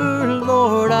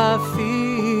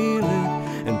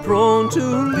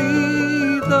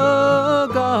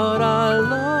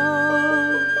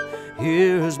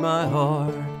here's my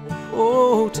heart.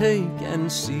 Oh, take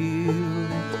and seal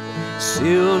it.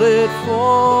 Seal it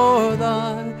for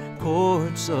thy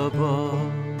courts above.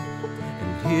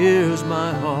 And here's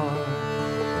my heart.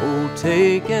 Oh,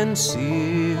 take and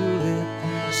seal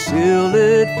it. Seal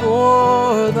it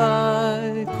for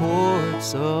thy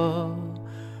courts above.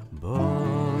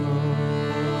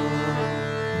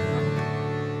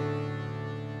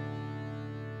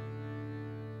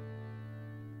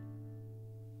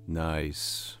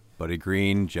 Nice. Buddy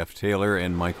Green, Jeff Taylor,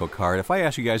 and Michael Card. If I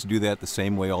asked you guys to do that the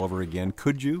same way all over again,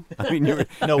 could you? I mean, you're...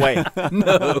 No way.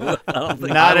 No,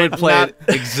 I would play it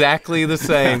exactly the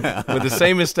same with the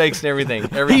same mistakes and everything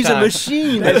every He's time. a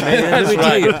machine, man.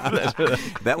 That's right.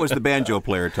 That was the banjo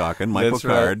player talking, Michael That's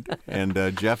right. Card.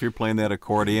 And Jeff, you're playing that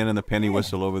accordion and the penny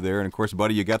whistle over there. And, of course,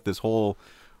 Buddy, you got this whole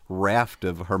raft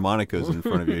of harmonicas in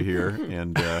front of you here.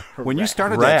 And when you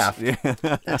started Raft.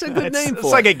 That's a good name It's for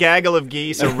like it. a gaggle of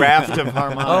geese, a raft of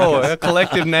harmonicas. Oh, a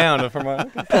collective noun of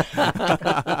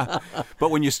harmonica.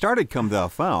 But when you started Come Thou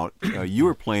Fount, you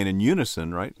were playing in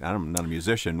unison, right? I'm not a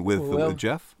musician, with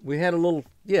Jeff? We had a little,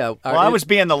 yeah. Well, I was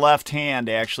being the left hand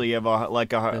actually of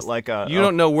like a. You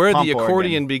don't know where pump the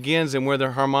accordion organ. begins and where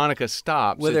the harmonica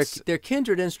stops. Well, It's they're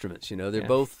kindred instruments, you know. They're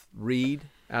both reed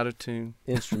out of tune.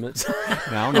 instruments.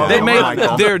 No, They make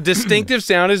Michael. their distinctive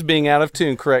sound as being out of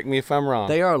tune. Correct me if I'm wrong.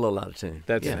 They are a little out of tune.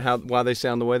 That's yeah. why they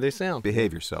sound the way they sound.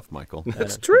 Behave yourself, Michael.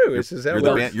 That's true. This is how You're it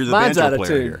the, works. you're the Mine's banjo out of player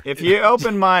tune. here. If you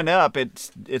open mine up, it's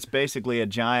basically a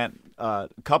giant,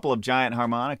 couple of giant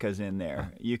harmonicas in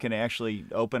there. You can actually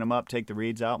open them up, take the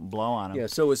reeds out, and blow on them. Yeah,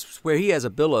 so it's where he has a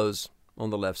billows on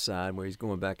the left side where he's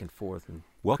going back and forth. And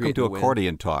Welcome create to the wind.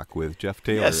 Accordion Talk with Jeff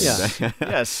Taylor. Yes.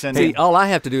 Yes. And See, all I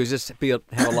have to do is just have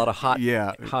a lot of hot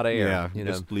Yeah, air. Yeah, you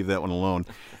know. just leave that one alone.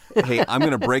 Hey, I'm going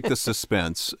to break the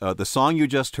suspense. The song you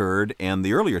just heard and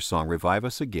the earlier song, Revive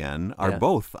Us Again, are Yeah.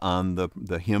 both on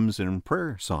the Hymns and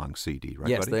Prayer Song CD, right,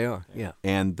 Yes, buddy? they are. Yeah.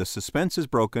 And the suspense is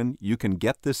broken. You can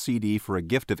get this CD for a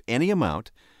gift of any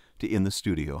amount to In the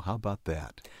Studio. How about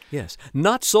that? Yes.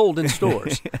 Not sold in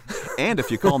stores. And if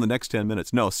you call in the next 10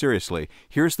 minutes, no, seriously,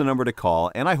 here's the number to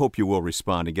call, and I hope you will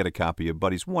respond and get a copy of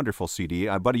Buddy's wonderful CD.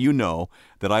 Buddy, you know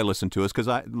that I listened to this because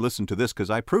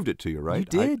I proved it to you, right? You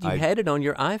did. You had it on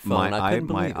your iPhone. I couldn't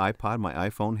believe it. My iPod, my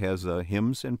iPhone has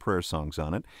hymns and prayer songs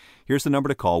on it. Here's the number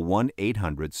to call,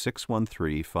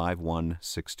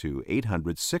 1-800-613-5162.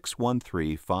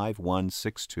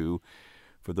 800-613-5162.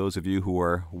 For those of you who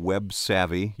are web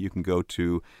savvy, you can go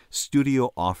to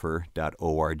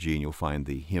studiooffer.org and you'll find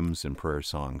the Hymns and Prayer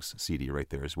Songs CD right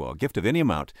there as well. A gift of any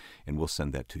amount, and we'll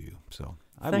send that to you. So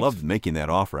I love making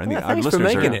that offer. I think our thanks for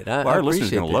listeners making it. I our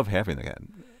listeners are appreciate going to it. love having that.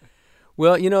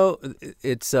 Well, you know,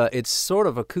 it's sort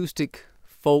of acoustic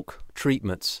folk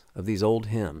treatments of these old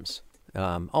hymns.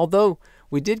 Although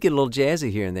we did get a little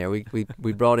jazzy here and there. We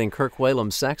brought in Kirk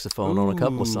Whalem's saxophone on a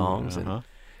couple of songs. And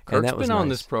Kirk's that was been on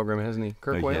nice. this program, hasn't he?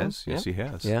 Kirk Whalen? Yes, he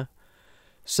has. Yeah.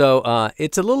 So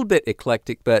it's a little bit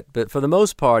eclectic, but for the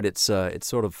most part, it's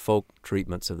sort of folk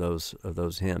treatments of those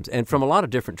hymns, and from a lot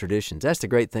of different traditions. That's the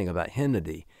great thing about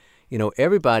hymnody. You know,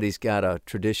 everybody's got a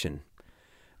tradition.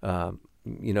 You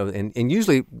know, and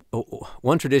usually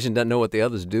one tradition doesn't know what the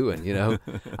other's doing. You know,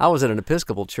 I was at an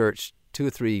Episcopal church 2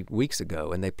 or 3 weeks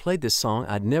ago, and they played this song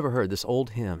I'd never heard. This old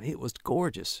hymn. It was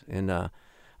gorgeous, and I've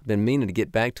been meaning to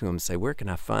get back to him and say, where can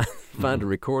I find a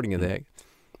recording of that?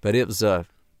 But it was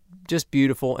just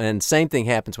beautiful. And same thing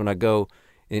happens when I go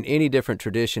in any different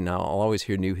tradition. I'll always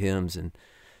hear new hymns, and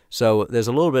so there's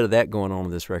a little bit of that going on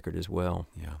with this record as well.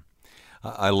 Yeah.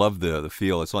 I love the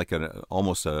feel. It's like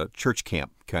almost a church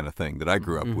camp kind of thing that I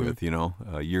grew up with,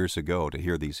 years ago, to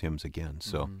hear these hymns again.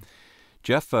 So,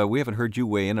 Jeff, we haven't heard you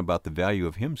weigh in about the value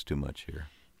of hymns too much here.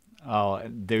 Oh,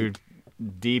 they're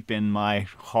deep in my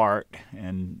heart,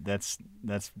 and that's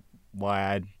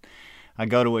why I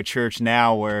go to a church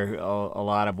now where a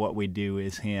lot of what we do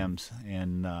is hymns,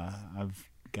 and I've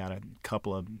got a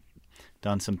couple of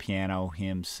done some piano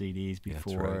hymn CDs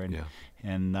before. That's right,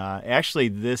 and actually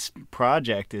this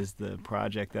project is the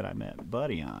project that I met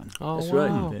Buddy on. Oh, That's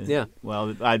wow. right. Yeah.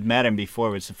 Well, I'd met him before.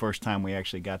 It was the first time we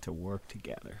actually got to work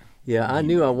together. Yeah, I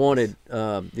knew I wanted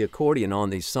the accordion on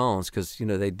these songs because,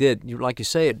 they did, like you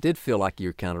say, it did feel like you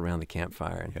were kind of around the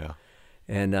campfire.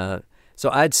 And so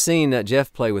I'd seen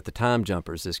Jeff play with the Time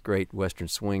Jumpers, this great Western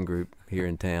swing group here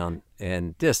in town,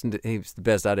 and he was the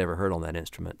best I'd ever heard on that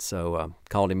instrument. So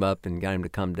called him up and got him to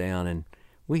come down, and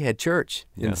we had church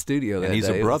in the studio that day. And he's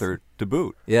a brother to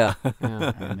boot. Yeah.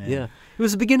 Amen. Yeah. It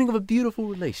was the beginning of a beautiful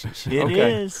relationship. It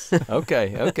is.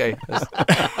 Okay.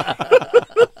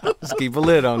 Let's keep a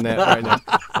lid on that right now.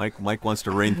 Mike wants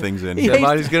to rein things in. He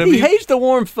hates the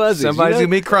warm fuzzies. Somebody's going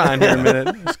to be crying here in a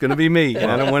minute. It's going to be me,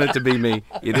 and I don't want it to be me.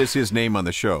 It is his name on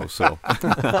the show, so.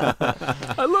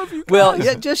 I love you guys. Well,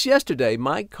 just yesterday,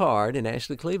 Mike Card and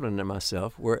Ashley Cleveland and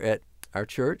myself were at our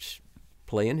church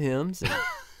playing hymns and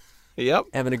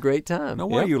having a great time. Now,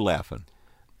 why are you laughing?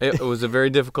 It was a very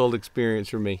difficult experience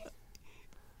for me.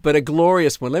 But a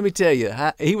glorious one. Let me tell you,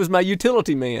 he was my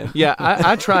utility man. Yeah,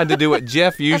 I tried to do what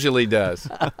Jeff usually does.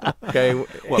 Okay,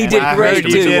 he did great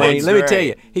too, Wayne. Let me tell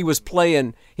you,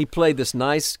 he played this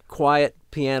nice, quiet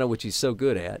piano, which he's so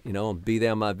good at, and Be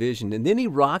Thou My Vision. And then he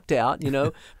rocked out,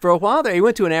 for a while there. He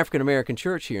went to an African-American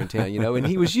church here in town, and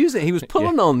he was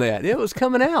pulling on that. It was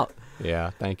coming out. Yeah,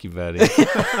 thank you, buddy.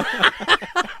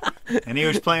 And he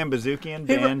was playing bouzouki and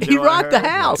banjo. He rocked the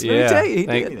house. Let me tell you, he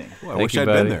did. Well, I wish I'd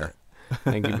been there.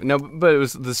 Thank you. No, but it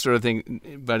was the sort of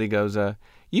thing. Buddy goes, "Come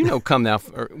Thou."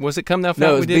 Or was it "Come Thou"?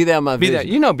 No, it was "Be Thou My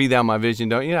Vision." "Be Thou My Vision,"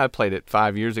 don't you? I played it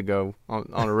 5 years ago on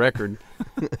a record.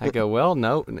 I go, well,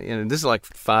 no, and this is like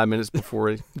 5 minutes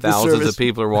before thousands of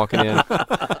people are walking in.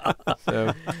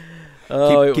 So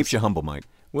keeps you humble, Mike.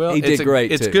 Well, he did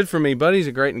great. It's good for me. Buddy's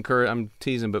a great I'm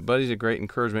teasing, but Buddy's a great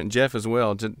encouragement, and Jeff as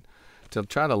well to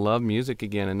try to love music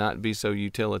again and not be so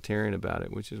utilitarian about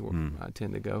it, which is where I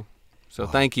tend to go. So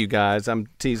thank you, guys. I'm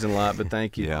teasing a lot, but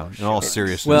thank you. Yeah, in all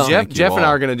seriousness. Well, Jeff and I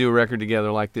are going to do a record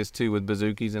together like this, too, with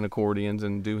bazookas and accordions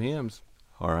and do hymns.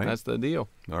 All right. That's the deal.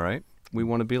 All right. We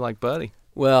want to be like Buddy.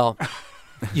 Well,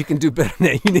 you can do better than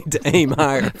that. You need to aim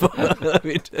higher.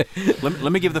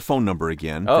 Let me give the phone number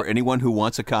again for anyone who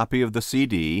wants a copy of the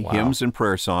CD, Hymns and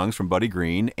Prayer Songs from Buddy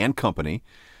Green and Company.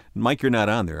 Mike, you're not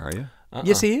on there, are you?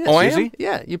 Yes, he is. Oh, is am? he?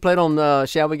 Yeah, you played on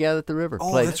Shall We Gather at the River.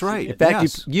 Oh, that's right. In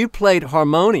fact, you played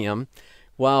harmonium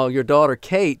while your daughter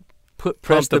Kate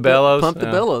pumped the bellows.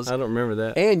 I don't remember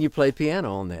that. And you played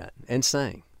piano on that and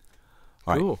sang.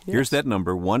 All right, cool. Here's that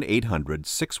number,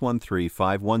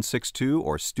 1-800-613-5162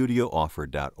 or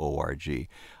studiooffer.org.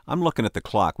 I'm looking at the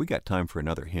clock. We got time for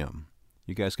another hymn.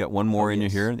 You guys got one more in you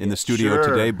here in the studio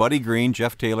today. Buddy Green,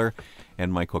 Jeff Taylor,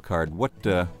 and Michael Card. What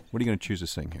are you going to choose to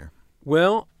sing here?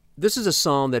 Well, this is a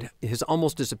song that has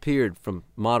almost disappeared from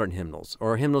modern hymnals,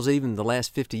 or hymnals even the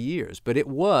last 50 years, but it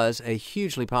was a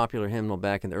hugely popular hymnal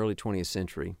back in the early 20th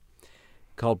century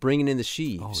called Bringing in the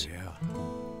Sheaves. Oh, yeah.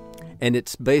 And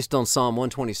it's based on Psalm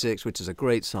 126, which is a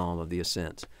great psalm of the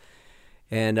ascents.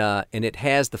 And it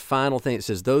has the final thing. It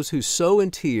says, those who sow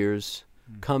in tears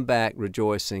come back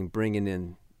rejoicing, bringing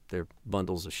in their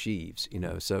bundles of sheaves,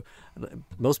 So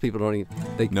most people don't even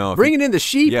bringing in the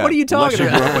sheep. Yeah, what are you talking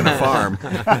about? Unless you grew up in a farm.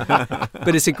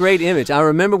 But it's a great image. I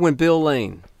remember when Bill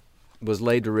Lane was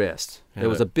laid to rest. There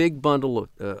was a big bundle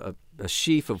of a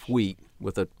sheaf of wheat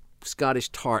with a Scottish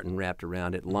tartan wrapped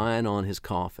around it, lying on his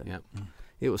coffin. Yep.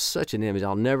 It was such an image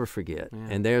I'll never forget. Yeah.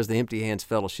 And there's the Empty Hands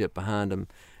Fellowship behind him.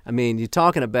 I mean, you're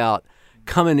talking about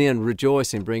coming in,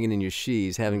 rejoicing, bringing in your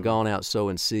sheaves, having gone out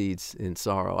sowing seeds in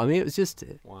sorrow. I mean, it was just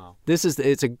wow.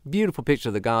 It's a beautiful picture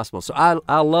of the gospel. So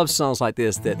I love songs like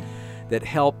this that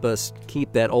help us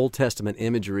keep that Old Testament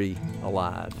imagery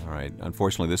alive. All right.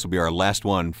 Unfortunately, this will be our last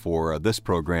one for this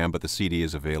program, but the CD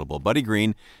is available. Buddy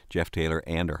Green, Jeff Taylor,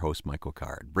 and our host Michael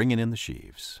Card, bringing in the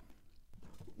sheaves.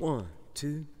 1,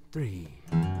 2, 3.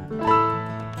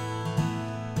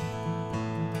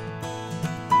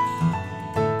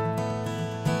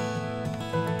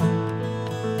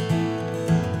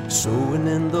 Sowing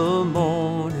in the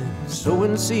morning,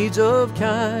 sowing seeds of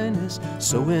kindness,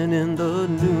 sowing in the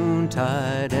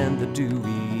noontide and the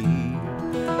dewy eve,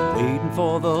 waiting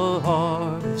for the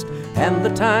harvest and the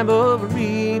time of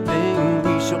reaping.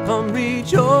 We shall come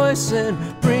rejoicing,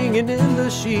 bringing in the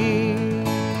sheaves,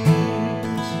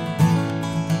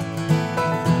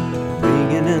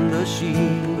 bringing in the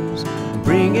sheaves,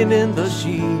 bringing in the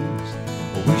sheaves.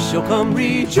 We shall come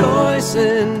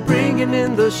rejoicing, bringing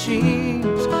in the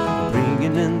sheaves,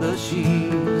 bringing in the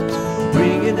sheaves,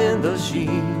 bringing in the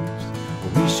sheaves.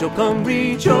 We shall come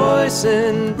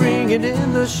rejoicing, bringing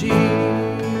in the sheaves.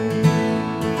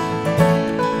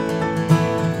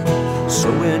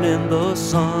 Sowing in the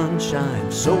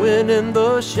sunshine, sowing in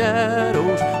the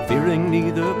shadows, fearing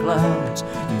neither clouds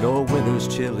nor winter's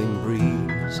chilling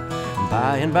breeze.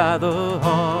 By and by the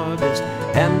harvest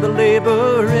and the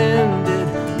labor ended,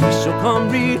 we shall come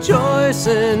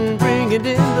rejoicing, bringing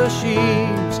in the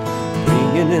sheaves,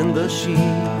 bringing in the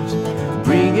sheaves,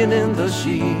 bringing in the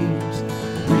sheaves.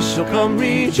 We shall come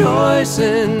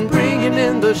rejoicing, bringing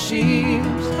in the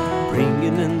sheaves,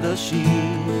 bringing in the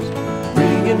sheaves,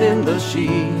 bringing in the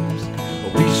sheaves.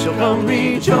 We shall come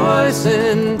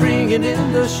rejoicing, bringing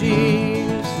in the sheaves.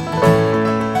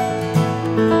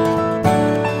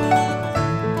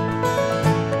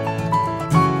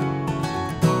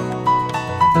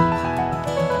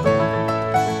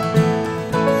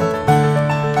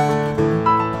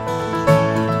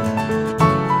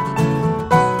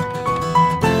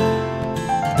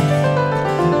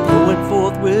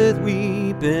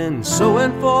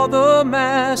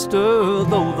 still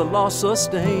though the loss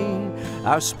sustain,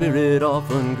 our spirit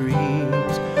often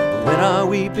grieves. When our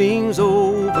weeping's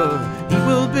over, He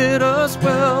will bid us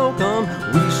welcome.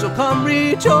 We shall come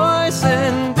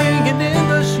rejoicing, bringing in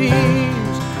the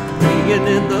sheaves, bringing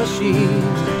in the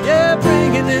sheaves, yeah,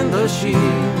 bringing in the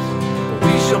sheaves.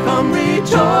 We shall come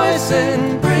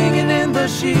rejoicing, bringing in the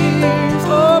sheaves,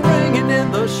 oh, bringing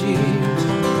in the sheaves,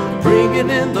 bringing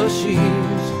in the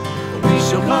sheaves. We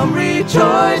shall come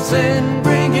rejoicing,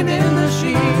 bringing in the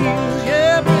sheaves,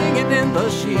 yeah, bringing in the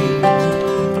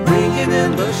sheaves, bringing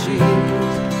in the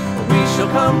sheaves. We shall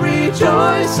come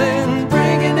rejoicing,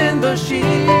 bringing in the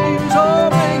sheaves, oh,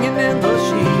 bringing in the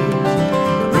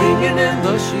sheaves, bringing in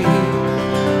the sheaves.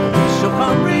 We shall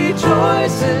come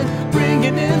rejoicing,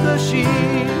 bringing in the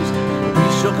sheaves. We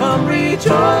shall come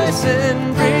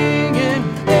rejoicing, bringing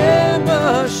in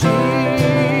the sheaves.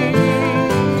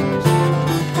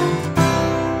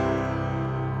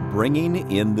 Bringing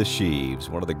in the Sheaves,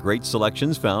 one of the great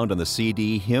selections found on the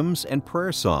CD Hymns and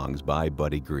Prayer Songs by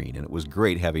Buddy Green. And it was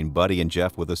great having Buddy and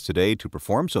Jeff with us today to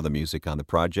perform some of the music on the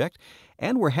project.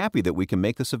 And we're happy that we can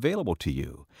make this available to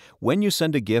you. When you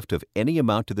send a gift of any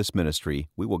amount to this ministry,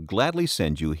 we will gladly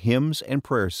send you hymns and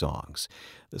prayer songs.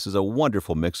 This is a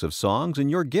wonderful mix of songs, and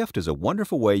your gift is a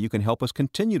wonderful way you can help us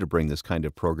continue to bring this kind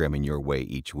of programming your way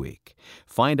each week.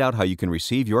 Find out how you can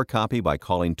receive your copy by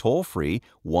calling toll-free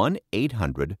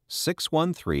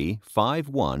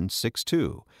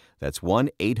 1-800-613-5162. That's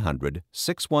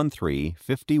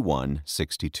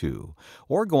 1-800-613-5162.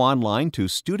 Or go online to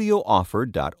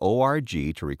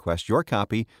studiooffer.org to request your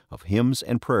copy of Hymns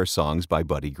and Prayer Songs by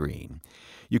Buddy Green.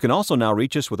 You can also now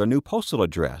reach us with our new postal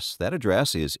address. That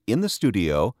address is In the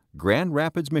Studio, Grand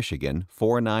Rapids, Michigan,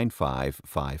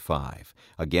 49555.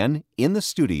 Again, In the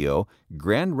Studio,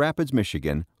 Grand Rapids,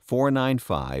 Michigan,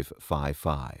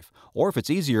 49555. Or if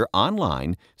it's easier,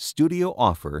 online,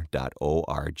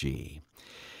 studiooffer.org.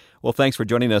 Well, thanks for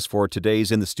joining us for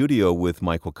today's In the Studio with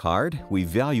Michael Card. We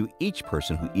value each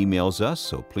person who emails us,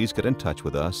 so please get in touch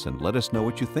with us and let us know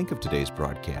what you think of today's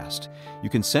broadcast. You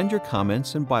can send your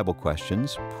comments and Bible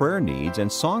questions, prayer needs,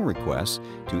 and song requests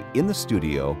to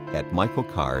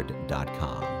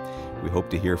inthestudio@michaelcard.com. We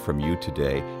hope to hear from you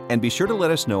today, and be sure to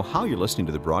let us know how you're listening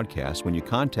to the broadcast when you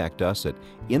contact us at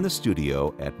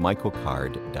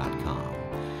inthestudio@michaelcard.com.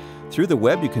 Through the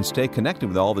web, you can stay connected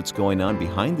with all that's going on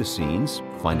behind the scenes,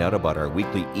 find out about our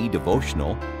weekly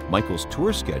e-devotional, Michael's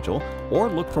tour schedule, or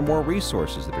look for more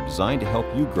resources that are designed to help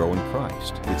you grow in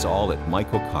Christ. It's all at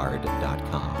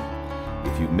michaelcard.com.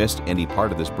 If you missed any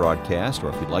part of this broadcast, or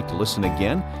if you'd like to listen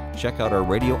again, check out our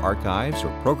radio archives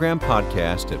or program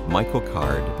podcast at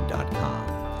michaelcard.com.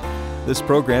 This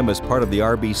program is part of the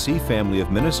RBC family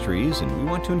of ministries, and we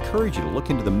want to encourage you to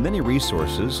look into the many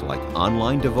resources like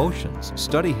online devotions,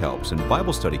 study helps, and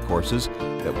Bible study courses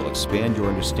that will expand your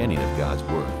understanding of God's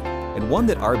Word. And one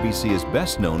that RBC is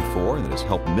best known for, and that has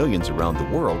helped millions around the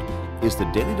world, is the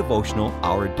daily devotional,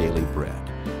 Our Daily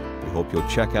Bread. We hope you'll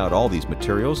check out all these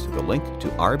materials through the link to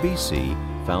RBC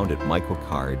found at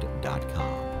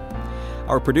michaelcard.com.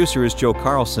 Our producer is Joe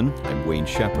Carlson. I'm Wayne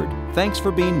Shepherd. Thanks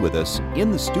for being with us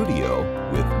in the studio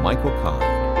with Michael Card.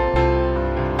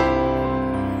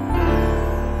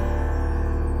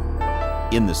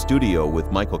 In the Studio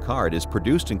with Michael Card is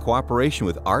produced in cooperation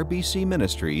with RBC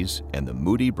Ministries and the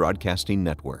Moody Broadcasting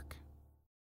Network.